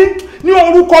agbára yín ní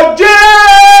orúkọ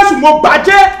Jésù mo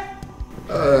bàjẹ́.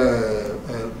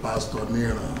 Pásítọ̀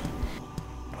Níran.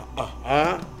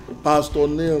 Pásítọ̀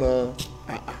Níran.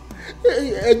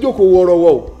 Ẹ jókòó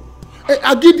wọ́rọ́wọ́ o.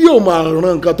 Agídí ò máa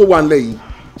ràn nǹkan tó wà nílẹ̀ yìí.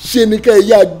 Ṣe ni ká ẹ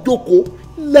yá jókòó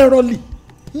lẹ́rọ́lì.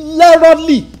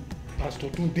 Pásítọ̀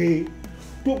Túndé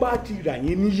tó bá ti rà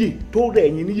yín níyè tó rẹ̀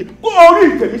yín níyè kó orí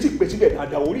ìtẹ̀mí sì pèsè bẹ̀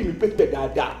dáadáa, orí mi pèsè bẹ̀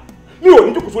dáadáa. Mi ò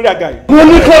ní jókòó sórí àga yìí. Mo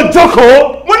ní kó jókòó.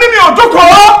 Mo ní mi ò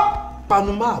jókòó.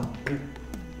 Panu máa bu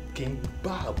kí n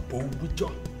bá àbò wíjọ.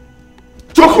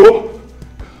 Jókòó.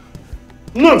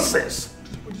 Nonsense.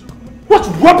 What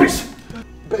rubbish.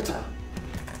 Better.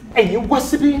 Ẹ̀yin wá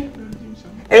síbí.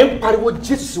 Ẹ ń pariwo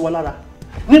Jésù sí wa lára.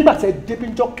 Nígbà tẹ́ débi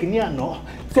ńjọ́ kìíní àná,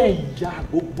 tẹ́ ń ya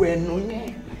gbogbo ẹnu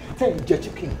yẹn, tẹ́ ń jẹ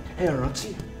chicken, ẹ rántí.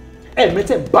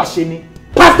 Ẹ̀mẹ́tẹ̀ bá ṣe ni.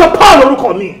 Pastor Paul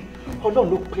orúkọ mi. Ọlọ́run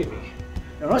ló pè mí.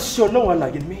 Ìránṣẹ́ Ọlọ́run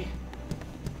alààyè mi.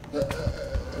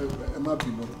 Ẹ má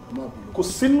bínú, ẹ má bínú. Kò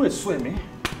sínú èso ẹ̀mí.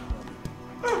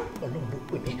 Ọlọ́run ló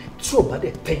pè mí tí ò bá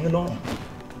dẹ̀ tẹ́yìn lọ́rùn.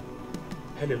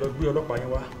 Ẹ lè lọ gbé ọlọ́pàá yín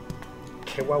wá.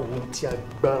 Kẹ́ wá wo ohun tí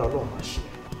agbára Ọlọ́run máa ṣe.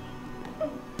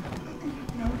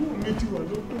 Ìyàwó mi ti wà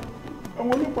lọ́dọ̀.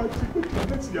 Àwọn ọlọ́pàá ti pè kí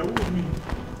láti ìyàwó mi.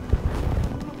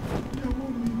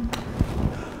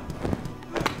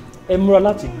 Ẹ múra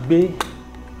láti gbé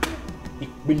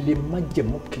ìpele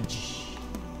májẹ̀mú kejì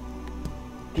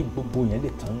kí gbogbo yẹn lè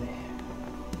tán lẹ̀.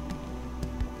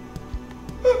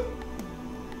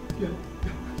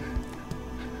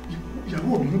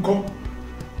 Ìyàwó mi ń kọ́.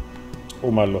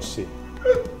 Ó máa lọ sí.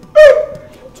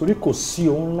 Torí kò sí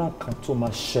ohun ńlá kan tó máa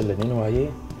ṣẹlẹ̀ nínú ayé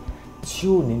tí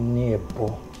ò ní ní ẹbọ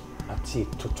àti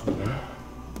ètùtù nínú.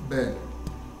 Bẹ́ẹ̀.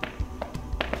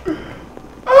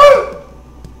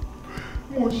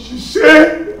 Mo ṣiṣẹ́,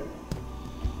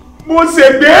 mo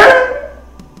ṣègbé,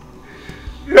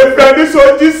 ẹ̀fẹ̀ ní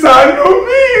sọ́jí ṣàánú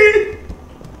mi.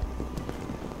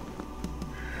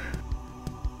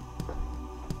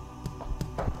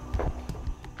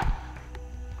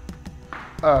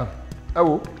 Ẹ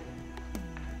wo,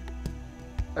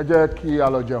 ẹ jẹ́ kí a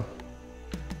lọ jẹun.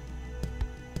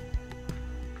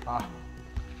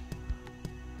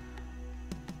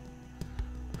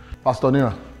 Pásítọ̀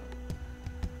Níran,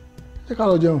 jẹ́ ká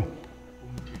lọ jẹun.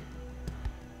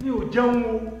 Mi ò jẹun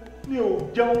o, mi ò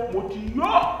jẹun, mo ti yó.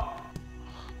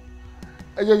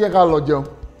 Ẹ jẹ́ ká lọ jẹun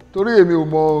torí èmi ò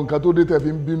mọ nǹkan tó dé tẹ́ fi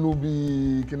ń bínú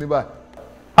bíi kíní báyìí.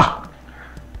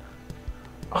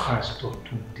 Pásítọ̀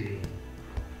Túndé,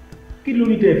 kí ló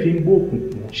ní tẹ́ fi ń gbọ́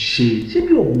òkùnkùn ṣe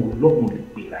bí ọ̀hún ọlọ́run lè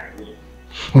pè láyé?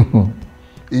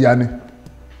 Ìyá ni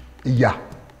ìyá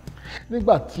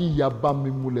nígbà tí ìyá bá mi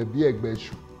múlẹ̀ bí ẹ̀gbẹ́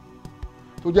iṣu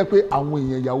tó jẹ́ pé àwọn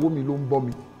èèyàn ìyàwó mi ló ń bọ́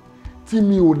mi tí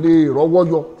mi ò lè rọ́wọ́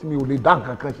yọ tí mi ò lè dá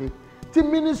nǹkan kan ṣe tí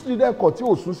mínísítírì dẹ́kọ̀ tí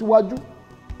ò sún síwájú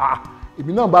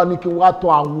èmi náà bá ní kí n wá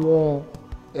tọ̀ àwọn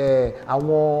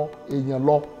èèyàn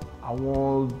lọ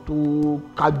àwọn tó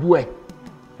kájú ẹ̀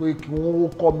pé kí wọ́n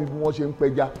kọ́ mi bí wọ́n ṣe ń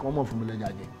pẹja kí wọ́n mọ̀ fún mi lẹ́jà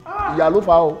jẹ ìyá ló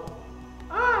fà á o.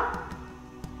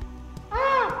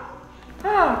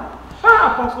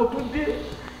 Pásítọ̀ Túndé,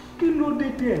 kí ló dé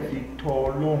tẹ́ ẹ fi tọ̀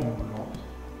Ọlọ́run lọ?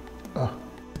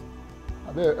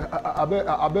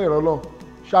 Abẹ́ ìrọ̀lọ́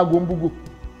ṣáàgó ń búgò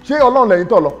ṣé ọlọ́run lẹ́yìn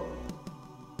tọ̀ lọ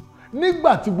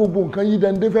nígbà tí gbogbo nǹkan yí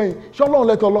dẹ́ndé fẹ́yìn ṣé ọlọ́run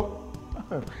lẹ́tọ̀ lọ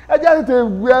ẹ jẹ́ tètè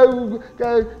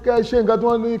kẹ́ ṣe nǹkan tí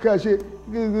wọ́n ní kẹ́ ṣe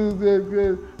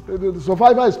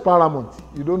survival is paramount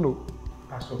you don't know.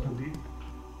 Pásọ̀túndé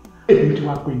èmi tí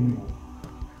wàá pè ní o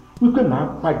wípé màá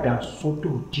padà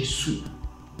sọ́dọ̀ Jésù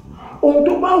ohun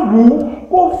tó bá wù ú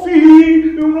kó fi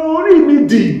irun orí mi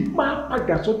dì máa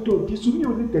padà sọ́dọ̀ Jésù mi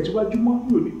ò ní tẹ̀síwájú mọ́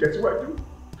mi ò ní tẹ̀síwájú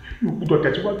mi ò gbọ́dọ̀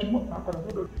tẹ̀síwájú mọ́ máa padà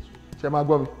sọ́dọ̀ Jésù. ṣé máa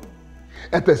gbọ́ mi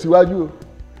ẹ tẹ̀síwájú o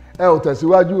ẹ ò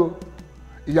tẹ̀síwájú o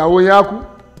ìyàwó yẹn á kú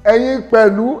ẹ̀yin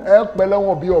pẹ̀lú ẹ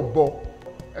pẹ̀lẹ́wọ̀n bí ọ̀bọ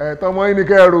tọmọ yín ni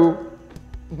kẹ́ ẹ ro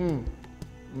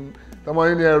tọmọ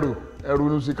yín ni ẹ ro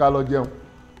inú sí ká lọ jẹun.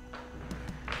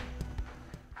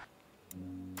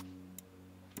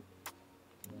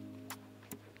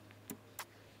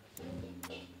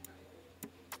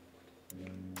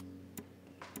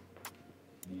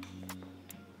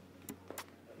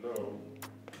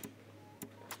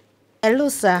 Hello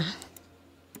sir.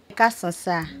 Ẹ káàsán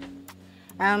sir.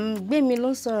 Gbémi ló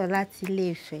ń sọ̀rọ̀ láti Ilé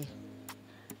Ifẹ̀.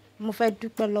 Mo fẹ́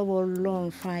dúpẹ́ lọ́wọ́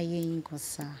Ọlọ́run fún ayé yín gan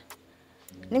sir.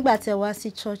 Nígbà tí ẹ wá sí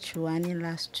church wa ní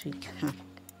last week,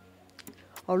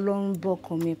 Ọlọ́run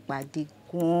bọ́kàn mi pàdé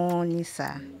gan-an ní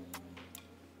sir.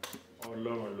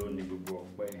 Ọlọ́run ló ní gbogbo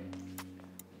ọpẹ́.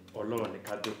 Ọlọ́run ni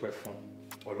ká dúpẹ́ fún.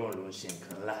 Ọlọ́run ló ń ṣe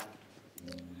nǹkan ńlá.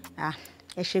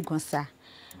 Ẹ ṣé gan sir.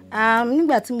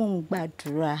 Nígbà tí mo ń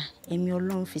gbàdúrà, ẹ̀mí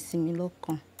Ọlọ́run fi sí mi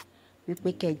lọ́kàn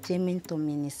wípé kẹ́ jẹ́ mentor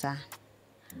mi ni sir.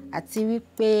 Àti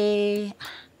wípé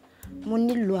mo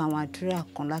nílò àwọn àdúrà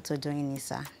kan látọ̀dọ̀ yín ni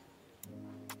sir.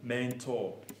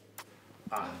 Mentor.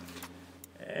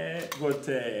 But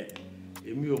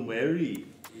èmi ò mọ̀ ẹ́ rí,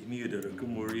 èmi ò dọ̀rọ̀ kí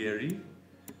mo rí ẹ rí.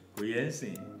 Kò yẹ ń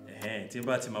sìn. Tí n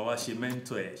bá ti máa wá ṣe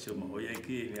mentor ẹ̀, ṣe mọ̀ ó yẹ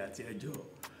kí èmi àti ẹjọ́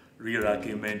ríra kí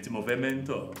tí mo fẹ́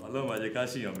mentor. Ọlọ́run máa jẹ́ ká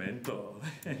ṣèyàn mentor.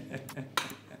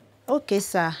 Okay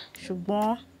sir,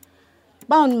 ṣùgbọ́n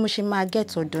báwo ni mo ṣe máa get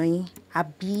ọ̀dọ̀ yín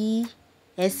àbí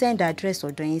ẹ send address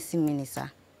ọ̀dọ̀ yín sí mi ni sir?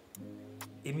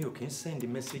 Èmi ò kí ń send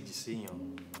message síyàn.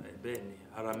 Bẹ́ẹ̀ ni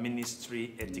ara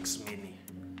ministry ethics mi ni.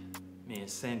 Mi ń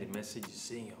send message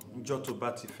síyàn. Níjọ́ tó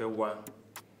bá ti fẹ́ wá,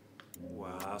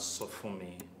 wàá sọ fún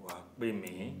mi, wàá pè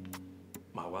mí,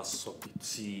 màá wá sọ pé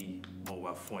tí mo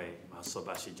wà fún ẹ, màá sọ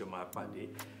bá ṣe jọ máa pàdé.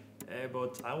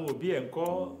 But àwọn òbí ẹ̀ ń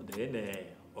kọ́, then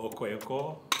ọkọ ẹ̀ ń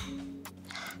kọ́.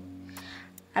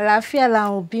 Àlàáfíà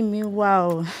làwọn òbí mi wà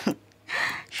o.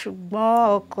 Ṣùgbọ́n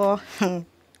ọkọ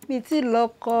mi ti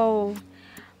lọ́kọ o.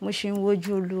 Mo ṣì ń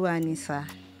wojú Olúwa ni sir.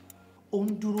 Ó ń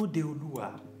dúró de Olúwa.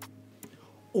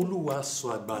 Olúwa sọ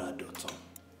agbára dọ̀tun.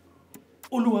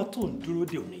 Olúwa tó ń dúró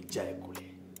de ò ní já ẹ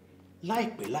kulẹ̀.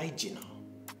 Láìpẹ́ láì jìnnà,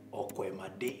 ọkọ ẹ̀ máa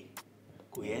dé.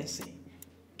 Kò yẹ ń sìn.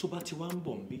 Tó bá ti wá ń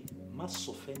bọ̀ ń bí, má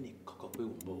sọ fẹ́ ní kankan pé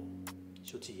ò ń bọ̀.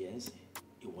 Ṣó ti yẹ ń sìn?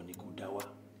 Ìwọ ni kò dá wá.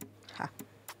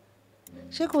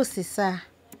 Ṣé kò sí sir?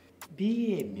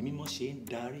 Bí ẹ̀mí mímọ́ ṣe ń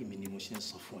darí mi ni mo ṣe ń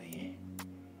sọ fún ẹ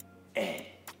yẹn.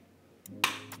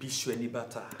 Bí iṣu ẹni bá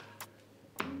ta,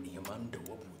 èèyàn máa ń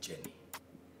dọ̀wọ́ bù jẹ ni.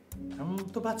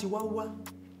 Tó bá ti wá,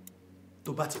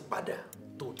 tó bá ti padà,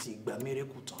 tó ti gba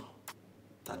mẹ́rẹ́kù tán,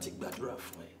 tá ti gbàdúrà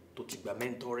fún ẹ, tó ti gba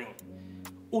mentoring,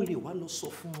 ó lè wá lọ sọ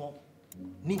fún wọn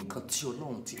ní nǹkan tí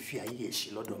Ọlọ́run ti fi ayé ẹ̀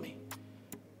ṣe lọ́dọ̀ mi.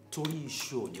 Torí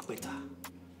iṣu ò ní pẹ́ta.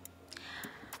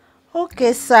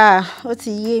 Okay sir, ó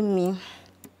ti yé mi.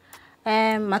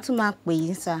 Màá tún máa pè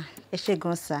yín sir. Ẹ ṣé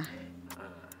gan sir.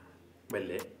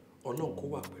 Pẹ̀lẹ́, Ọlọ́run kó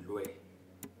wà pẹ̀lú ẹ.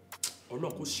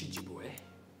 Ọlọ́run kó ṣíjìbò ẹ.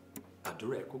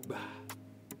 Àdúrà ẹ kó gbà.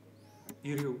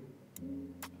 Ire o.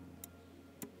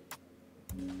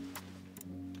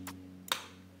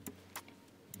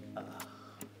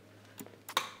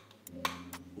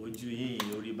 Ojú yín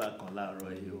orí bákan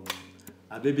láàárọ̀ yìí o.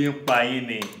 Àbẹ́bí ń pa yín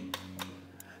ni.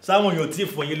 Sáwọn èèyàn tí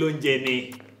fún yín lóúnjẹ ni.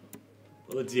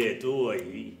 Ó tiẹ̀ tó wọ̀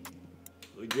yìí.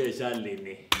 Ojú ẹ̀ ṣàlè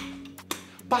ni.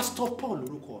 Pastor Paul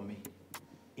lórúkọ mi.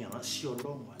 Ìránṣẹ́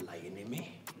Ọlọ́run àlàyé ni mí.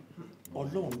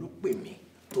 Ọlọ́run ló pè mí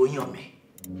tó yàn mí.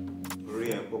 Orí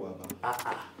ẹ̀ pọ̀ bàbá.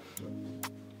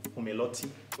 Fún mi lọ́tí.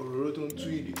 Òróró tó ń tú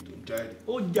ìdè tó ń jáde.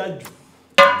 Ó já jù.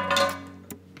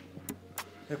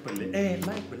 Ẹ pẹ̀lẹ́,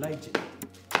 láìpẹ́ láì jìnnà.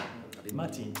 Àbí má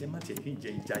ti kí n jẹ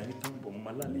ìjà yín tán bọ̀ mo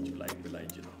máa lálejò láìpẹ́ láì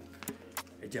jìnnà.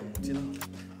 Ẹ jẹ́ mutí náà.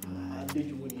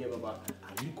 Adéjú wo ni ẹ bàbá?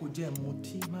 Àní kò jẹ́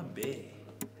mutí má bẹ́ẹ̀.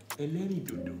 Ẹlẹ́rìn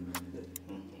dòdò.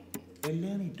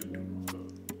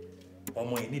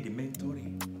 Ọmọ yìí nídìí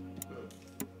mentoring.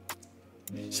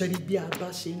 Ṣé rí bí a bá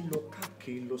ṣe ń lọ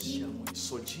káàkiri lọ sí àwọn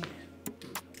ìsọjí yẹn,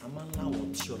 a máa ń láwọn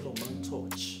tí Ọlọ́run máa ń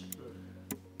touch.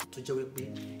 Tó jẹ́ wípé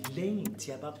lẹ́yìn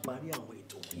tí a bá parí àwọn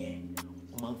ètò yẹn,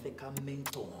 wọ́n máa ń fẹ́ ká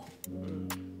mentor wọn.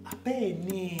 Bẹ́ẹ̀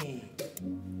ni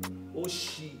ó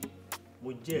ṣì mo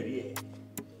jẹ́rìí ẹ̀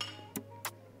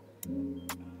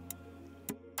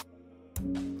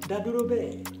Dádúró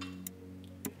bẹ́ẹ̀.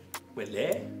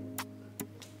 Pẹ̀lẹ́.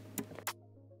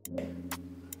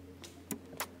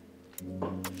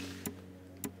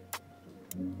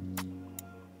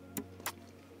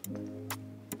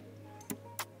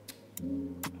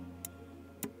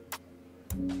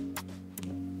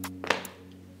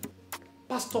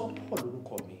 Pastor Paul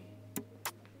lórúkọ mi.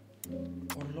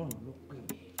 Ọlọ́run ló pè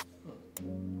mí.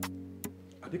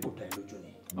 Àbí kò dá ẹ lójú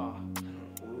ni?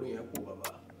 Orí yẹn kò bàbá.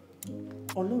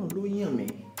 Ọlọ́run ló yàn mí.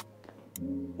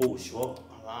 O ò ṣọ́.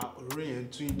 Bàbá orí yẹn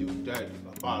tún ìdè òjá ìdè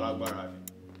bàbá alágbára ni.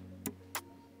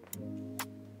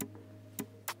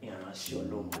 Ìránṣẹ́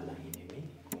Ọlọ́run àlàyé ni mí.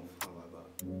 Fún bàbá.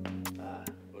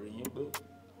 Orí yín pé.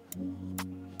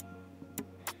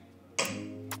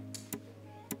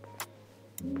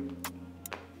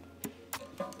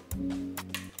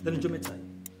 Lẹ́nu ọjọ́ mẹ́ta yìí,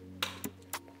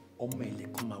 ọmọ ilẹ̀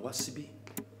kan máa wá síbí.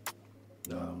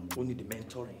 Ó ní di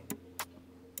mentoring,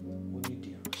 ó ní di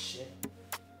ìránṣẹ́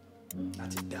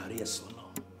láti darí ẹ̀ sọ́nà.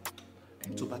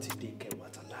 Ẹni tó bá ti dé kẹwàá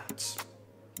talat.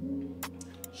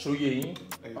 Ṣóyè yín?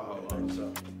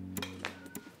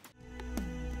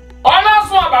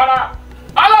 Ọlọ́sùn ọ̀bàrà,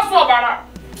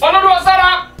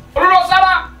 olódó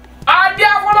sára, adé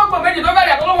afọlọ́gbọ̀n méjì tó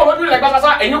bẹ̀rẹ̀ àtọ́lọ́wọ̀ lójú ilẹ̀ gbàsásá,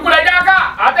 èyí kúlẹ̀ jáká,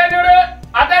 àtẹniré,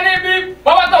 àtẹnibí,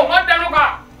 bọ́bá tó wọ́n tẹnu ká.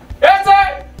 Ẹsẹ̀,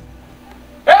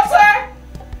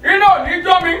 iná ò ní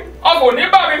jó mi, ọkọ̀ ò ní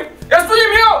bà mí, èsù yìí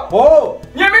mi ò.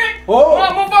 Yìí mi,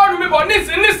 wọ́n mú bọ́ọ̀lù mi bọ̀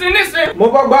nísìn. Mo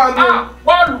bá gbá mi.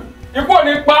 Bọ́ọ̀lù, ikú ò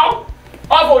ní pa ọ́,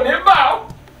 ọkọ̀ ò ní bà ọ́,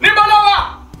 níbo ló wà?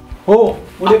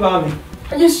 Mo dé bá mi.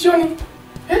 Ayé ṣíọ́ ni.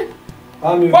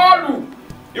 Bọ́ọ̀lù,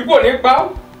 ikú ò ní pa ọ́,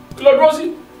 kí ló dúró sí?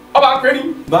 Ọba ń pè ní.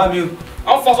 Bá mi o.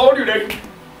 Àwọn fọ̀sọ̀ lórí rẹ̀ ni.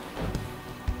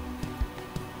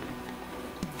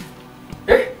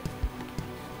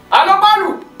 Àná bọ́ọ̀lù,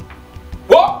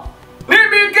 wo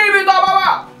níbi kíbi tó bá wà,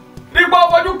 nípa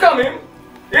ọfojú kàn mí,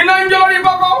 iná ń jó lórí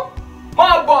kọ́kọ́,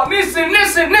 máa bọ̀ nísìn.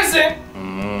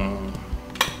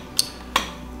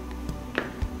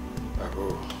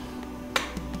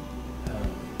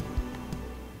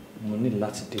 Mo ní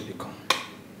láti débi kan.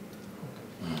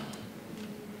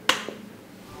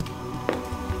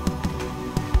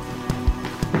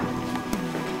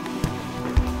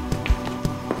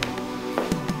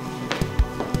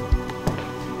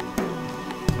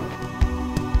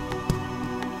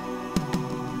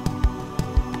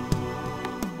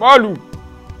 Bọ́ọ̀lù,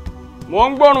 mò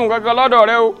ń gbọ́rùn kankan lọ́dọ̀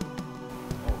rẹ o.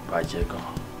 Ó bàjẹ́ gan.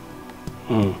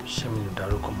 Ṣé mi lè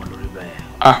dárúkọ mọ́ lórí bẹ́ẹ̀?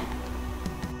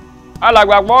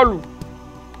 Alàgbà Bọ́ọ̀lù,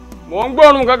 mò ń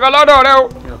gbọ́rùn kankan lọ́dọ̀ rẹ o.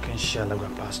 Mi ò kí ń ṣe alàgbà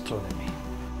pásítọ̀ ni mi.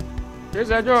 Kí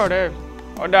ṣẹjọ́ rẹ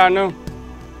ọ̀dà náà.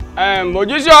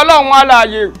 Mòjíṣẹ́ Ọlọ́run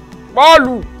alààyè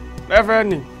Bọ́ọ̀lù lẹ́fẹ̀ẹ́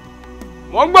nì.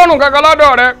 Mò ń gbọ́rùn kankan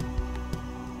lọ́dọ̀ rẹ.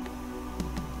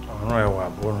 Ọ̀run ẹ̀wà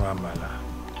bórun àmàlà.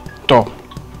 Tọ̀.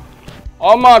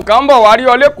 Ọmọ kan ń bọ̀ wá rí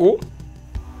ọ lẹ́kọ̀ọ́,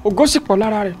 ògo sì pọ̀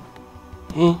lára rẹ̀.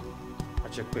 A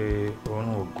jẹ́ pé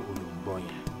òórùn ògo ló ń gbọ́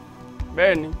yẹn.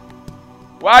 Bẹ́ẹ̀ ni,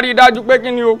 wàá rí i dájú pé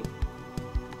kí ni o,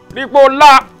 rí pé o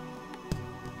lá,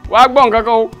 wàá gbọ́ nǹkan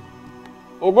kan o,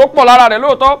 ògo pọ̀ lára rẹ̀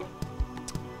lóòótọ́,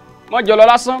 mọ́ jẹ́ lọ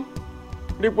lásán,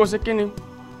 rí pé o ṣe kí ni,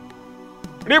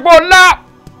 rí pé o lá,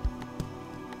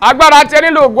 agbára tiẹ̀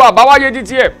nílò ògo àbáwáyé di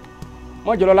tiẹ̀,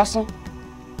 mọ́ jẹ́ lọ lásán.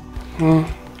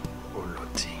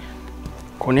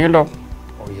 Kò ní lọ.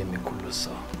 Oyè mi kò ló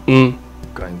sọ.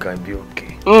 Gangan bí òkè.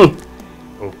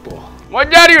 Ó pọ̀. Mo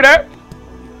jẹ́rìí rẹ̀.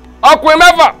 Ọkùnrin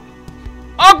mẹ́fà.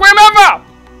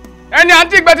 Ẹni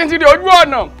àǹtí ìgbẹ́tí ti di ojú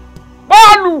ọ̀nà.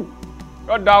 Bọ́ọ̀lù.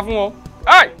 Yóò dáa fún ọ.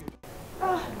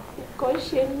 Nǹkan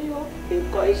ṣe mí o,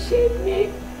 nǹkan ṣe mí.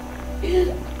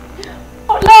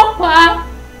 Ọlọ́pàá.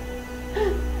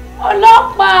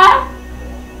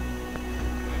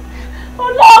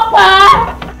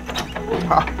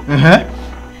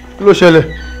 Kí ló ṣẹlẹ̀?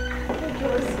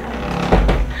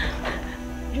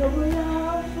 Ìjọba yá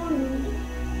fóònù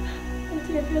mi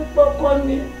tí ẹ fẹ́ pọkọ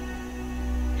mi.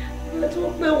 Ẹ tún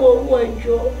pé wọ́n wọ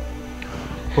ìjọ.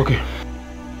 Ok.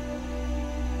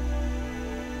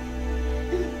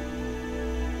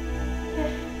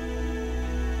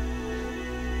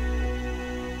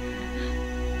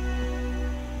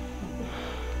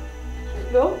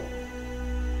 Hello?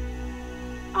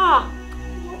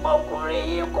 Ọmọkùnrin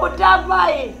yìí kò dá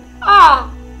báyìí.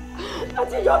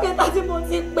 Àti ìjọ kẹta tí mo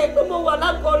ti pè pé mo wà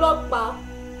lágọ̀ọ́ ọlọ́pàá.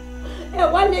 Ẹ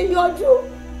wá lè yọjú.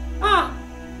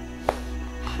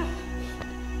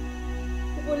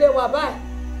 Ibo lè wà báyìí?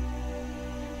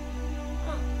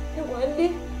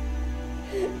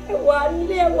 Ẹ wà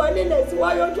nílẹ̀ tí wá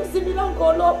yọjú sí mi lágọ̀ọ́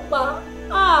ọlọ́pàá.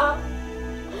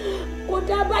 Kò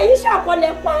dá báyìí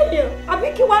ṣàkọlẹ̀ pààyàn. Àbí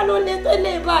kí wá ló lè tó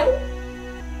lè báyìí?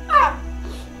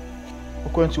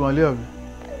 ọkọ ẹ̀ ti wà lé àbí.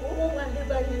 Wọ́n wà lé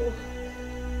báyìí o.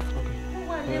 Wọ́n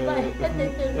wà lé báyìí ẹ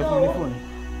tètè lọ. ẹ fún mi ní fóònù.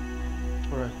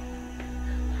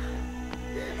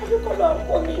 Àbíkọ́ lọ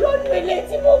kó mi lọ́dún ilé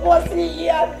tí mo bọ́ sí yìí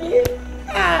àbí.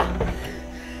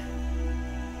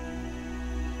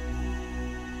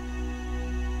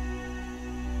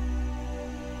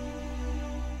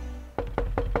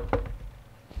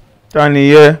 Ta ni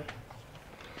yẹ?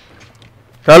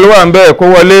 Ta ló wà ń bẹ́ẹ̀ kó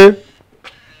wọlé?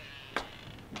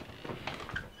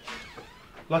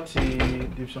 Láti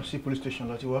Division C police station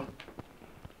láti wá.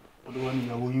 Ọ̀dọ̀ wa ni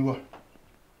ìyàwó yín wà.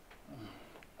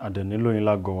 Àdẹ̀ nílò yín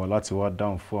lágọ̀ọ́ wa láti wá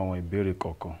dáhùn fún àwọn ìbéèrè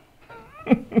kọ̀ọ̀kan.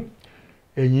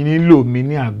 Ẹ̀yin nílò mi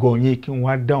ní àgọ́ yín kí n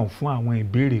wá dáhùn fún àwọn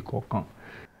ìbéèrè kọ̀ọ̀kan.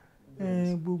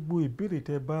 Gbogbo ìbéèrè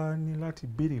tẹ́ bá ní láti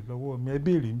béèrè lọ́wọ́ mi ẹ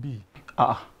béèrè ń bì.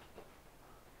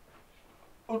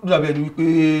 Ó dàbí ẹni wípé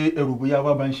ẹrù bóyá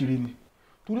wá bá ń ṣeré ni.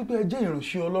 Torí pé ẹ jẹ́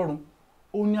ìránṣẹ́ Ọlọ́run,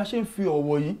 ó ní a ṣe ń fi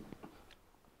ọ̀wọ̀ yìí.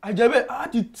 Àjẹ́bẹ́ á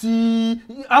ti ti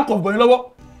handcuff bọ̀ yín lọ́wọ́.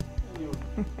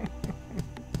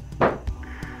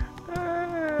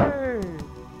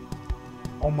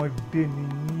 Ọmọdé ni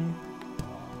yín,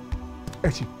 ẹ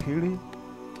sì kéré,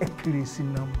 ẹ kéré sí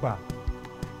nọ́mbà.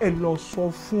 Ẹ lọ sọ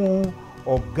fún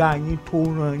ọ̀gá yín tó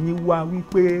rán yín wá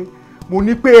wípé mo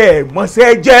ní pé ẹ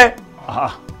mọ̀ṣẹ́ jẹ́.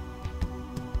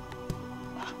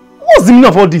 What's the meaning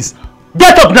of all this?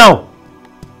 Get up now!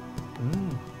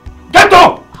 Get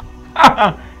up!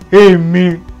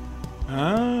 Èmi.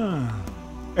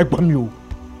 Ẹ gbọ́ mi o.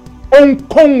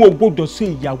 Ohunkóhun ò gbọdọ̀ sí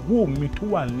ìyàwó mi tó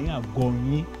wà ní àgọ́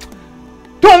yín.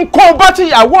 Tó ń kọ́ bá ti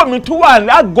ìyàwó mi tó wà ní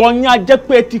àgọ́ yín á jẹ́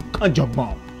pé ti kan jọ̀gbọ̀n.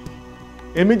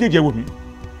 Èmi jẹ́jẹ́ wò mí.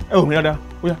 Ẹ wò mí dáadáa.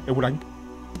 Ó yá ẹ wòrà yín.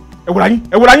 Ẹ wòrà yín.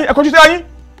 Ẹ wòrà yín. Ẹ kọjú síra yín.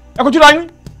 Ẹ kọjú síra yín.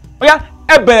 Ó yá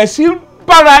ẹ bẹ̀rẹ̀ sí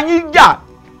bára yín jà.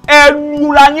 Ẹ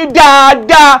lura yín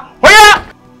dáadáa. Ó yá.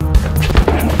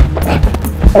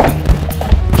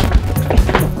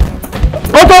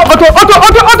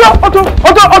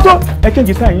 Ọ̀tọ̀. Ẹ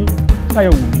kẹ́ǹjì sáyìn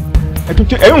wù mí. Ẹ tún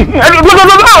ṣe ẹ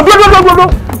dúró.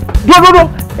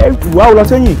 Ẹ wà ó lọ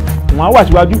sẹ́yìn. Wọ́n á wà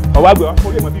síwájú. Ọwọ́ àgbẹ̀ wa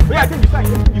kórè mọ́ bí. Ó yá kẹ́ǹjì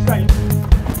sáyìn.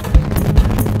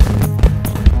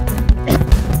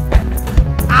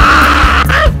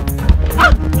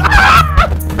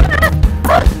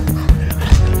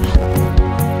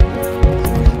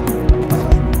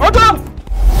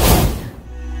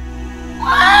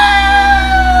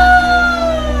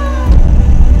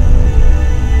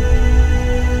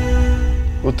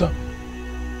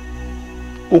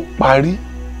 Ó parí.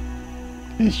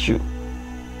 Èṣù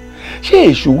ṣé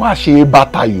èṣù wá ṣe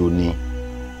bàtàyò ni?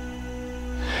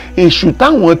 Èṣù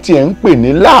táwọn tiẹ̀ ń pè ní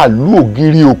láàlú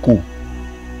ògiri oko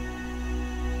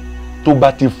tó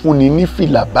bá ti fúnni ní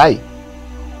fìlà báyìí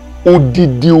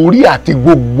odidi orí àti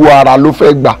gbogbo ara ló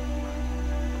fẹ́ gbà.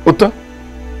 Ó tán.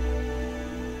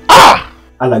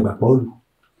 Alàgbà Pọ́ọ̀lù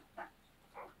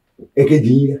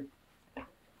èkejì yín rẹ.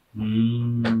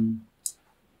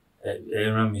 Ẹ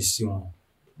rán mi sí wọn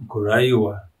kò ráyè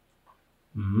wá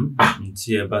tí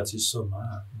ẹ bá ti sọ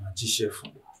máa jíṣẹ́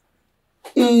fún.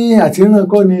 Àtirán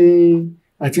kọ́ ni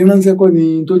àtiránṣẹ́ kọ́ ni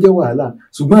tó jẹ́ wàhálà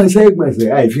ṣùgbọ́n iṣẹ́ ìgbọ̀nsẹ̀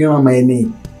àìfihàn ọmọ ẹni.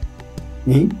 Ó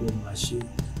máa ṣe.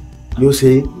 Yóò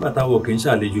ṣe. Bàtàwọ̀ kì í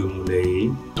ṣàlejò ìmùlẹ̀ yìí.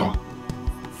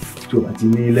 Tí o bá ti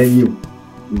ní lẹ́yìn o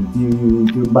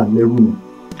tí ó bá lẹ́rù nù.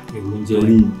 Èmi ń jẹ́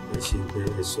ẹ̀ṣẹ̀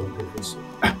ẹ̀sọ́ ẹ̀fẹ̀sọ.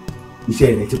 Iṣẹ́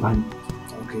rẹ̀ ti pa ni.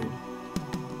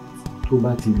 Tó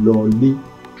bá ti lọ lé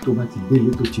tó bá ti délé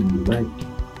tó ti lò báyìí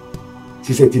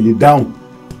ṣiṣẹ́ ti lè dáhùn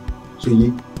sóyè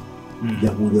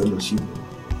ìyàwó rẹ̀ lọ sí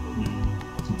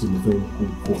títí mo fẹ́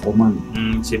kó fọ́mà nù.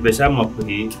 Ṣe bẹ́ẹ̀ ṣá mọ̀ pé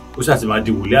ó ṣàti máa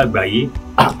di wòlé àgbáyé.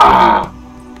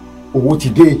 Owó ti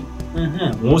dé.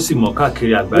 Wọ́n sì mọ̀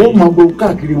káàkiri àgbáyé. Wọ́n mọ̀ gbogbo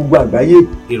káàkiri gbogbo àgbáyé.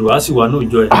 Èrò á sì wà ní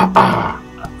òòjọ́ ẹ̀.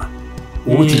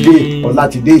 Owó ti dé, ọlá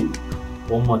ti dé.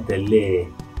 Wọ́n mọ̀ tẹ́lẹ̀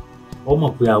wọ́n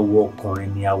mọ̀ pé awo ọkùnrin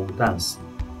ni awo dáǹsì.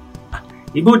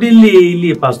 Ìbòdé ilé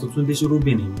pásítọ̀ Túndé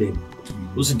Ṣóróbìnrin bẹ́ẹ̀ ni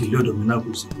ó sì délé ọ̀dọ̀ mi náà kò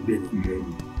sì délé rẹ̀.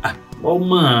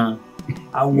 Ọmọ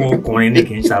awo ọkùnrin ni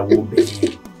kì í ṣàwo bẹ́ẹ̀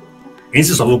yẹn. Èyí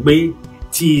sì sọ fún pé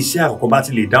tí iṣẹ́ àkọ́kọ́ bá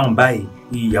ti lè dáhùn báyìí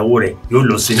ìyàwó rẹ̀ yóò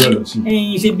lọ sí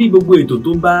i. Ṣé bí gbogbo ètò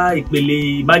tó bá ìpele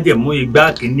májẹ̀mú igbá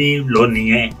kìíní lọ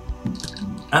nìyẹn.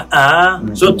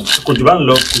 Kò jù bá ń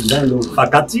lọ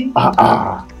fàkátì.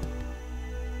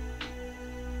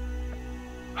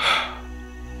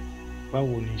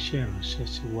 Báwo ni iṣẹ́ ìránṣẹ́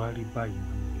sí wá rí báyìí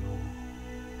mọ́ mi lọ́wọ́?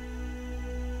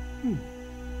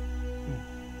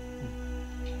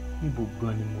 Níbo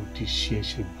gan ni mo ti ṣe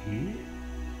ẹsẹ̀ gbé?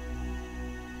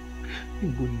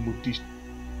 Níbo ni mo ti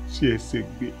ṣe ẹsẹ̀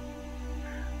gbé?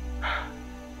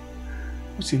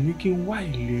 Mo sì ní kí n wá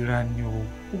ìlera ni o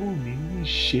kúrò nínú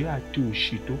ìṣẹ́ àti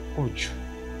òṣì tó pọ̀ jù.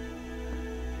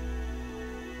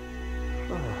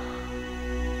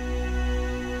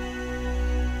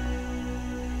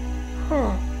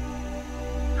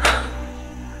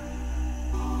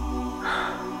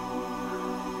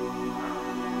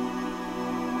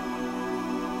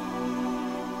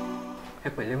 ẹ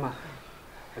pẹ̀lẹ́ mà,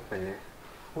 ẹ pẹ̀lẹ́,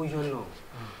 ó yọ̀nà,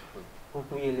 ó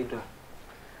kú yẹlé dùn.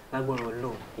 Lágbára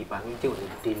Ọlọ́run, ìbànújẹ́ ò ní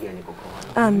délé ẹnì kankan wa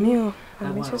náà. Àmín o,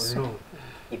 àmín Lágbára Jésù. Ọlọ́run,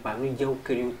 ìbànújẹ́ ó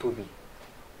kéré ó tóbi,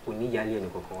 kò ní yálé ẹnì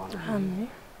kankan wa náà. Àmín.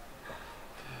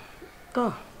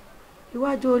 Tọ́,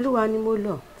 iwájú Olúwa ni mo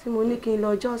lọ tí mo ní kí n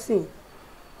lọ jọ́sìn.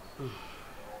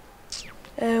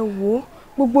 Ẹ wò,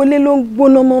 gbogbo ilé ló ń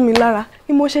gbóná mọ́ mi lára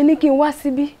ni mo ṣe ní kí n wá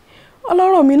síbí.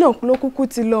 Ọlọ́rọ̀ mi náà ló kúkú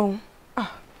ti lọ́hùn.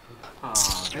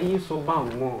 Ẹ̀yin sọ bá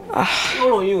mọ̀,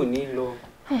 ọ̀rọ̀ yìí ò ní lọ,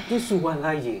 Jésù wà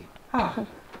láàyè.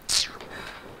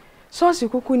 Ṣọ́ọ̀ṣì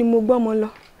kúkú ni mo gbọ́mọ lọ.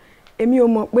 Èmi ò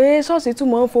mọ̀ pé ṣọ́ọ̀ṣì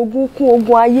tún máa ń fogún kún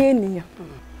ogun ayé ènìyàn.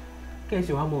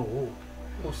 Kẹ́sì wa mọ̀ wò,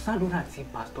 kò sádùúrà tí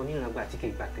pásítọ̀ nírangbà tí kì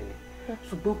í gbà tẹ́lẹ̀,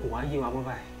 ṣùgbọ́n kò wá yé wa mọ́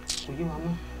báyìí, kò yé wa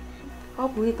mọ́.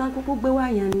 Ọkùnrin tán kúkú gbé wá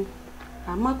yẹn ni,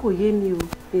 àmọ́ kò yé mi o,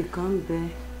 nǹkan ń bẹ.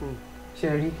 Ṣé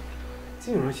ẹ rí,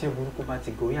 tí ìránṣẹ́ burúkú bá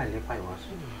ti gorí àléfà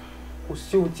ìwàásù, kò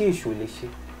sí ohun tí èṣù lè ṣe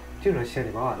tí ìránṣẹ́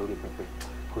rẹ̀ bá wà lórí pẹpẹ,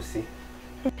 kò sí.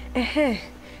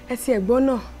 Ẹ ti ẹ̀gbọ́n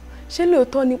náà, ṣé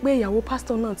lóòótọ́ ni pé ìyàwó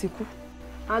pásítọ̀ náà ti kú?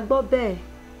 A gbọ́ bẹ́ẹ̀,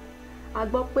 a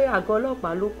gbọ́ pé àgọ́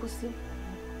ọlọ́pàá ló kú sí.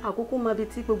 Àkókò mọ ibi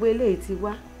tí gbogbo eléyìí ti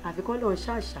wá, àfi kọ́ lọ́n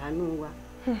ṣàṣàánú wa.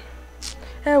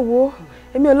 Ẹ wo,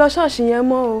 èmi ò lọ ṣọ́ọ̀ṣì yẹn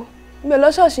mọ́ o. Mi ò lọ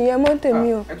ṣọ́ọ̀ṣì yẹn mọ́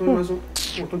tèmi o. Ẹ tún lọ sọ,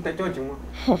 mo tún tẹ jọ́ọ̀jì wọn.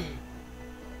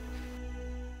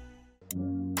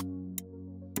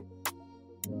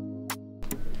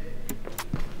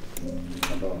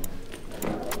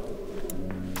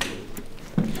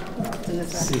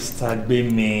 Sista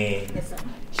Gbémi,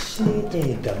 ṣé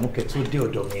ẹ dààmú kẹ́ tó dé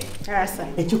ọ̀dọ̀ mi?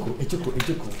 Ẹ jókòó, ẹ jókòó, ẹ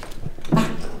jókòó.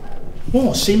 Wọ́n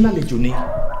ò ṣe ń lálejò ni.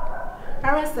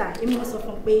 Rárá sà, èmi ò sọ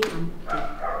fún pé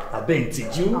Abẹ́ ń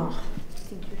tijú.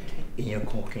 Ìyẹn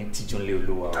kan kì í tijú lé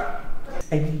Olúwa o.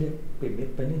 Ẹ̀yin lẹ pè mí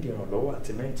pẹ́ nídìí ìrànlọ́wọ́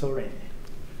àti mentoring.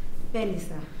 bẹ́ẹ̀ ni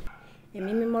sà,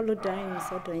 ẹ̀mí mímọ́ ló darí mi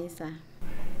sọ́dọ̀ yín sà.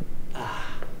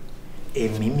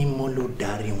 Ẹ̀mí mímọ́ ló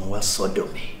darí wọn wá sọ́dọ̀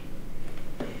mi.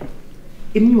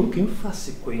 Èmi ò kí ń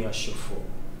fàsìkò èèyàn ṣòfò.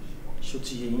 Ṣó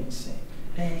ti yé yín sìn?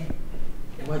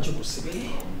 Ẹ wá jókòó síbí.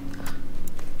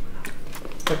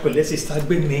 Ẹ pẹ̀lẹ́ Sista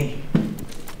Gbémi.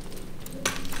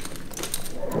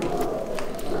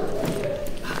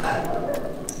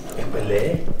 Ẹ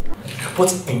pẹ̀lẹ́. But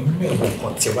ẹ̀yin náà ẹ̀wọ̀n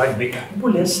kan tí wàá gbé ká. Bó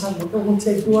lẹ sá lọ ẹ̀wọ̀n tí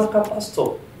ẹ gbé wá ká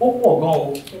pásítọ̀. Ó pọ̀ gan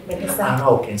o. Ara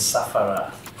ò kì í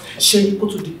sáfara. Ṣé kó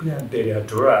tó di pé a bẹ̀rẹ̀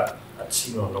àdúrà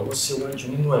àti ìrànlọ́wọ́ síwájú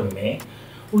nínú ẹ̀mí?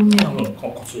 Ó ní àwọn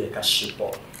nǹkan kan tó yẹ ká ṣe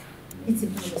pọ̀. Ní ti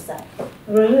bá mi sà,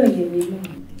 ọ̀rọ̀ yóò yé mi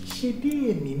lónìí. Ṣé bí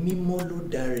ẹ̀mí mímọ́ ló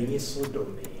darí yín sọ́dọ̀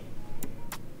mi?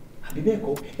 Àbí bẹ́ẹ̀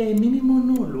kọ́, ẹ̀mí mímọ́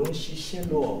náà ló ń ṣiṣẹ́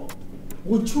lọ.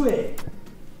 Ojú ẹ̀.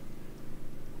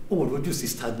 Ó lójú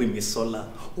Sista Gbémisọ́lá,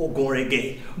 ogun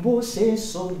rẹ̀gẹ̀. Bó ṣe ń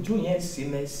sọ ojú yẹn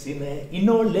símẹ́símẹ́,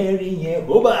 iná lẹ́rìí yẹn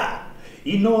bóbá.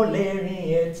 Iná lẹ́rìí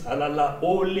yẹn tàlálà,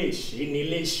 ó lè ṣe ni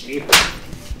lè ṣe.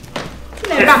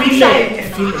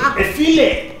 Ẹ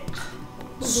filẹ̀.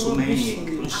 Súnmọ́ ẹ̀yìn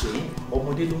ló ń ṣe,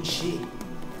 ọmọdé ló ń ṣe.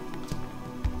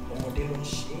 Ọmọdé ló ń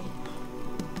ṣe.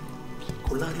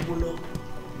 Kò láriwo lọ,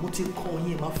 mo ti kọ́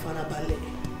yín máa farabalẹ̀.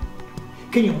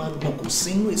 Kéèyàn máa gbọ̀n kò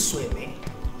sínú èso ẹ̀mí.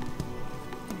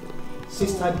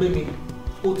 Sista Gbémi,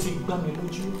 ó ti gbá mi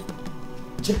lójú.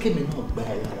 Jẹ́ kémi náà gbá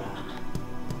ẹ lára.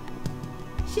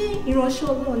 Ṣé ìránṣẹ́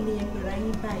Ọlọ́run ni ẹgbẹ̀rún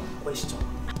yín báyìí? Question.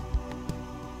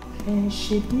 Ẹ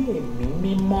ṣe bí ẹ̀mí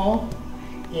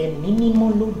mímọ́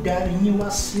ló darí yín wá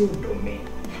sí ọ̀dọ̀ mi.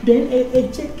 Then ẹ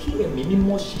jẹ́ kí ẹ̀mí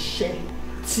mímọ́ ṣiṣẹ́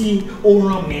tí ó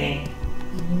rán mi.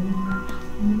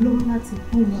 Mo lówó láti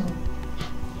kún wọn.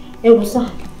 Ẹ wò sá,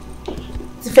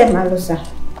 ti fẹ́ máa lọ sá.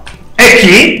 Ẹ kì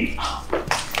í.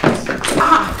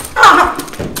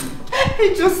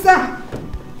 Ìjọ sá,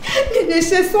 mi lè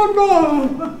ṣe sọ́nà.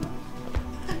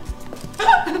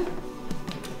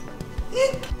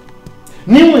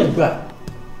 Níwọ̀n ìgbà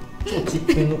tó ti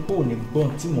pinnu pé ò ní gbọ́n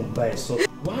tí mò ń bá ẹ sọ,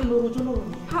 wàá lọ rojọ́ lọ́rọ̀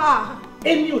mi.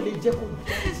 Èmi ò lè jẹ́ kó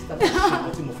jáde síta láti ṣe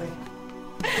nǹkan tí mo fẹ́.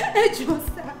 Ẹ jọ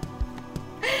sá,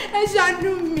 ẹ ṣàánú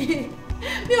mi,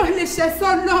 mi ò lè ṣe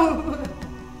sọ́nà.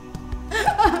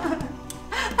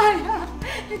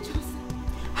 Ẹ jọ sá.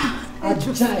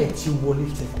 Ajá ẹ̀ ti wọlé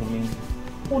tẹkùn mi,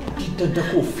 ó di dandan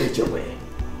kó fẹ́ jẹ̀wọ́ ẹ̀.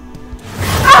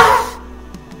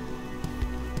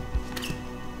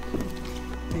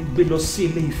 Ẹ gbé lọ sí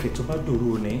ilé Ifẹ̀ tó bá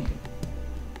dòru òní.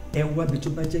 Ẹ wábi tó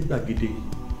bá jẹ́ gbàgede.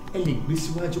 Ẹ lè gbé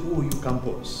síwájú OU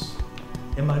campus.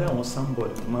 Ẹ máa rí àwọn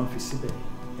soundboard tó máa ń fi síbẹ̀.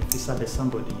 Ẹ fi sábẹ́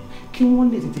soundboard yẹn kí wọ́n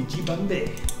lè tètè jí bá ń bẹ̀.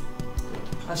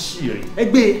 Àṣírí. Ẹ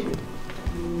gbé.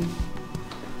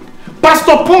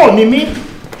 Pastor Paul ni mí.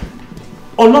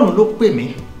 Ọlọ́run ló pè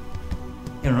mí.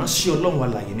 Ìránṣẹ́ Ọlọ́run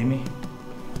alààyè ni mí.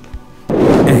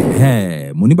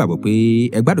 mo nígbàgbọ́ pé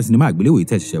ẹ gbádùn sinimá àgbéléwò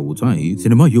ìtẹ̀síṣẹ́ wò tán yìí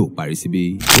sinimá yóò parí síbí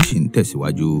ó sì ń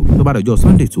tẹ̀síwájú tó bá dọjọ́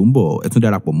Sunday tó ń bọ̀ ẹ tún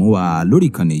darapọ̀ mọ́ wa lórí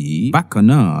ìkànnì yìí bákan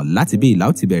náà láti bí ìlà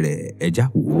ó ti bẹ̀rẹ̀ ẹja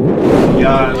wò.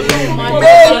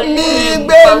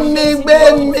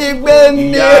 gbẹ̀mí.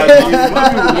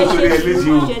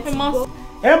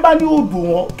 ẹ bá ní odò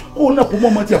wọn kó náà kó mọ́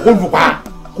ọmọ tiẹ̀ kó lù pa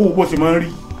kó o bó ṣe máa ń rí.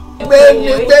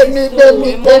 gbẹ̀mí.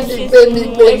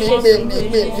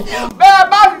 bẹ́ẹ̀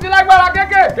bá sì ti lágbára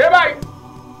kéékèèké báyìí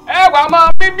ẹ wàá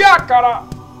máa bí bí àkàrà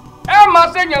ẹ máa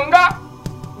ṣe yànga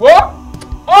wò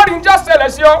ó rí njẹ́ ṣẹlẹ̀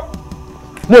sí ọ.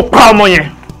 mo pa ọmọ yẹn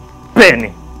bẹ́ẹ̀ ni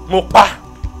mo pa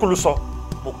kúlù sọ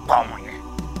mo pa ọmọ yẹn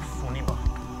fún níbọn.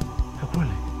 ẹ kúrò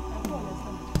lẹ.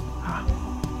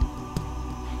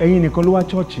 ẹ̀yin nìkan ló wá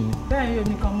ṣọ́ọ̀ṣì ni. bẹ́ẹ̀ ni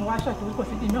omi kan mo wá ṣọ́ọ̀ṣì orí kò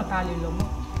sí ìdí náà tá a lè lọ mọ́.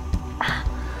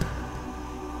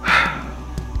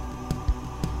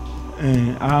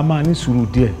 a máa ní sùúrù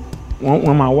díẹ̀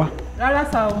wọ́n máa wá. rárá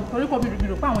sá o torí kò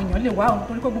bìrìbìrì pé àwọn èèyàn lè wá o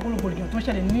torí kò gbogbo rògbòdìyàn tó ń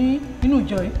ṣẹlẹ̀ nínú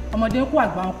ìjọ yìí ọmọdé ń kó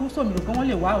àgbà wọn kú sómi rò pé wọ́n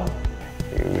lè wá o.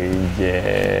 èrè jẹ́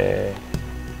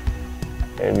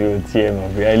ẹ̀mí ò tiẹ̀ mọ̀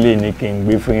bí ẹ lè ní kí n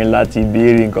gbé fún yín láti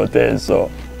béèrè nǹkan tẹ́ ẹ sọ.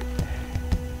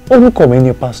 orúkọ mi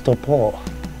ni Pastor Paul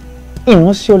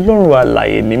ìránṣẹ́ Ọlọ́run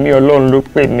àlàyé ni mí Ọlọ́run ló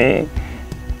pè mí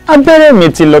abẹ́rẹ́ mi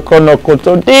ti lọ́kọ́nà kò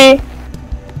tó dé.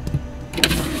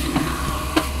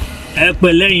 ẹ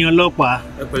pẹ̀lẹ́ yín ọlọ́pàá.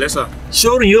 ẹ pẹ̀lẹ́ sà.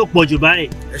 sóòrùn yóò pọ̀ jù báyìí.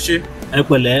 ẹ ṣé. ẹ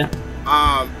pẹ̀lẹ́.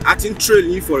 a ti ń trail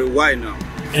yín for a while now.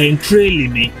 ẹ ń trail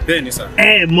mi. bẹ́ẹ̀ ni sà.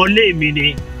 ẹ mọ́lé mi ni.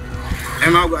 ẹ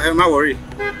má worry.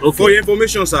 Okay. For your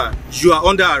information sir you are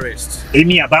under arrest.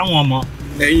 èmi àbáwọn ọmọ.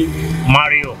 ẹ̀yin.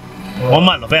 Mario wọ́n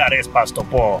mà lọ fẹ́ arrest Pastor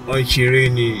Paul. wọ́n ṣeré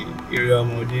ní eré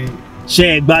ọmọdé. ṣé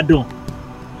ẹ gbádùn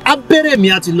abẹ́rẹ́ mi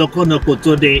àti lọ́kọ́nà kò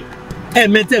tó dé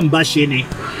ẹ̀ẹ̀mẹ́tẹ̀ ń bá ṣe ni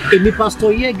èmi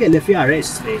Pastor Yẹ́gẹ̀lẹ́ fi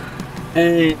arrest rẹ̀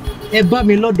ẹ bá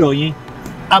mi lọ́dọ̀ yín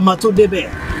a máa tó débẹ̀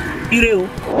ire o.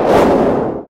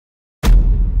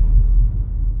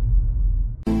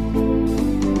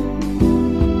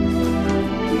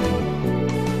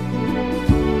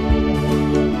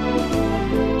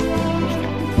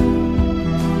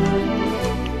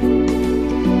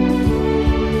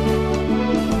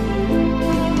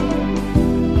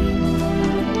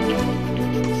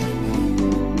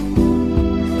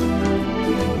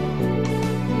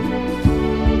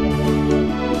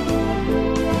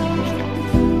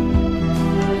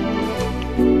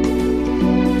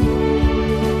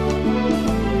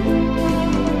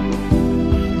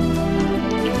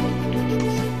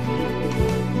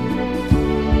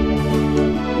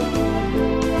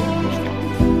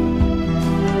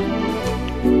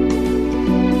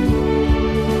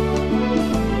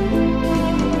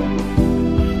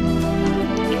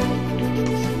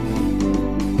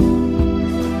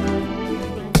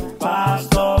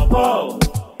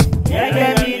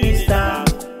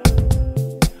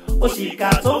 òṣìkà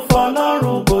tó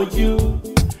fọlọ́run bojú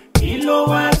kí ló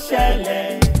wá ṣẹlẹ̀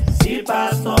sí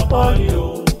pásítọ̀ Pọ́ọ̀lì o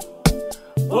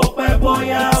ó pẹ́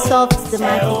bóyá ó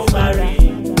ṣe ó máa rí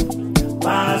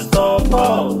pásítọ̀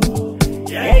Paul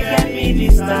gẹ́gẹ́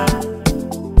mínísítà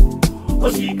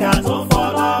òṣìkà tó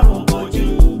fọlọ́run bojú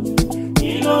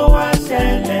kí ló wá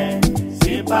ṣẹlẹ̀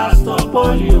sí pásítọ̀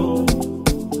Pọ́ọ̀lì o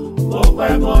ó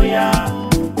pẹ́ bóyá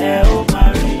ẹ ó máa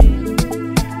rí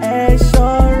ẹ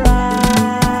ṣọ́ra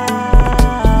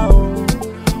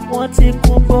wọ́n ti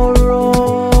kún gbòòrò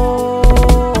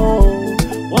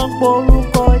wọ́n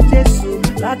gborúkọ Jésù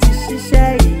láti ṣiṣẹ́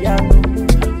ìyanu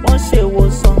wọ́n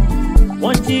ṣèwòsàn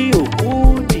wọ́n jí òkú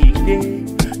dìde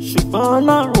ṣùgbọ́n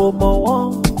Ọlọ́run ò mọ̀ wọ́n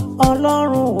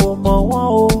Ọlọ́run ò mọ̀ wọ́n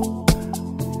o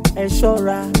ẹ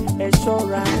ṣọ́ra ẹ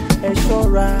ṣọ́ra ẹ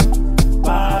ṣọ́ra.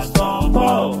 Pásítọ̀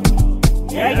Paul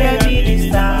gẹ́gẹ́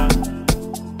mínísítà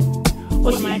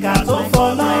òṣìkà tó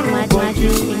fọlọ́run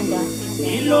bojú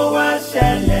kí ló wá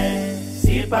ṣẹlẹ̀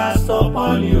sí pásítọ̀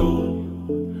Pọ́ọ̀lì o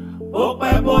ó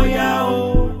pẹ́ bóyá o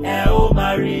ẹ ó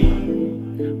máa rí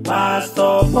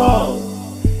pásítọ̀ Paul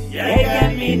gẹ́gẹ́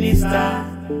mínísítà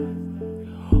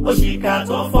òṣìkà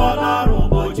tó fọlọ́run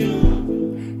bojú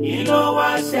kí ló wá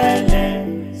ṣẹlẹ̀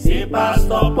sí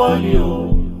pásítọ̀ Pọ́ọ̀lì o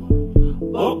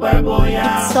ó pẹ́ bóyá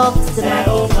ẹ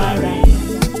ó máa rí.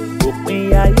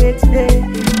 Òpin ayé dé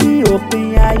bí òpin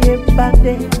ayé bá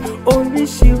dé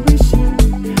oríṣiríṣi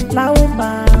la ó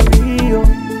máa rí o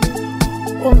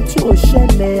ohun tí ò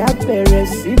ṣẹlẹ̀ á bẹ̀rẹ̀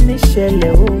sí ní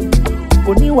ṣẹlẹ̀ o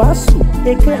oníwàásù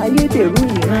èké ayédèrú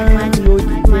ìran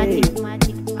lójúwé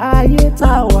ayé tá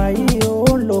a wà yìí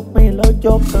ó lópin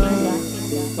lọ́jọ́ kan.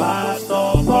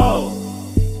 Pásítọ̀ Paul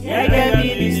gẹ́gẹ́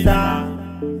mínísítà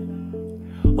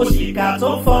òṣìkà tó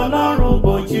fọlọ́run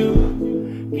bojú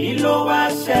kí ló wá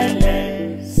ṣẹlẹ̀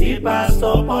sí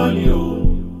pásítọ̀ Pọ́ọ̀lì o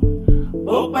ó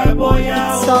Bó pẹ́ bóyá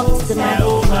ó ẹ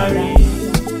ó máa rí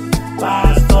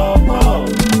Pastor Paul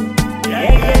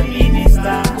gẹ́gẹ́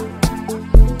mínísítà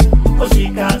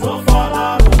òṣìkà tó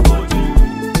fọlọ́run kojú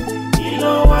kí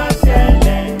ló wá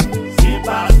ṣẹlẹ̀ sí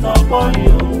Pastor Paul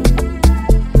o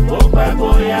bó pẹ́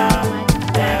bóyá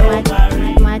ẹ ó máa rí.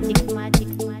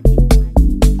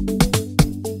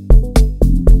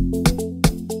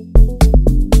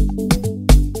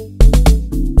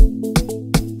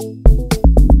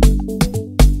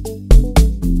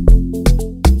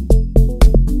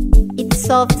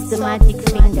 Solves the magic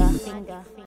thing.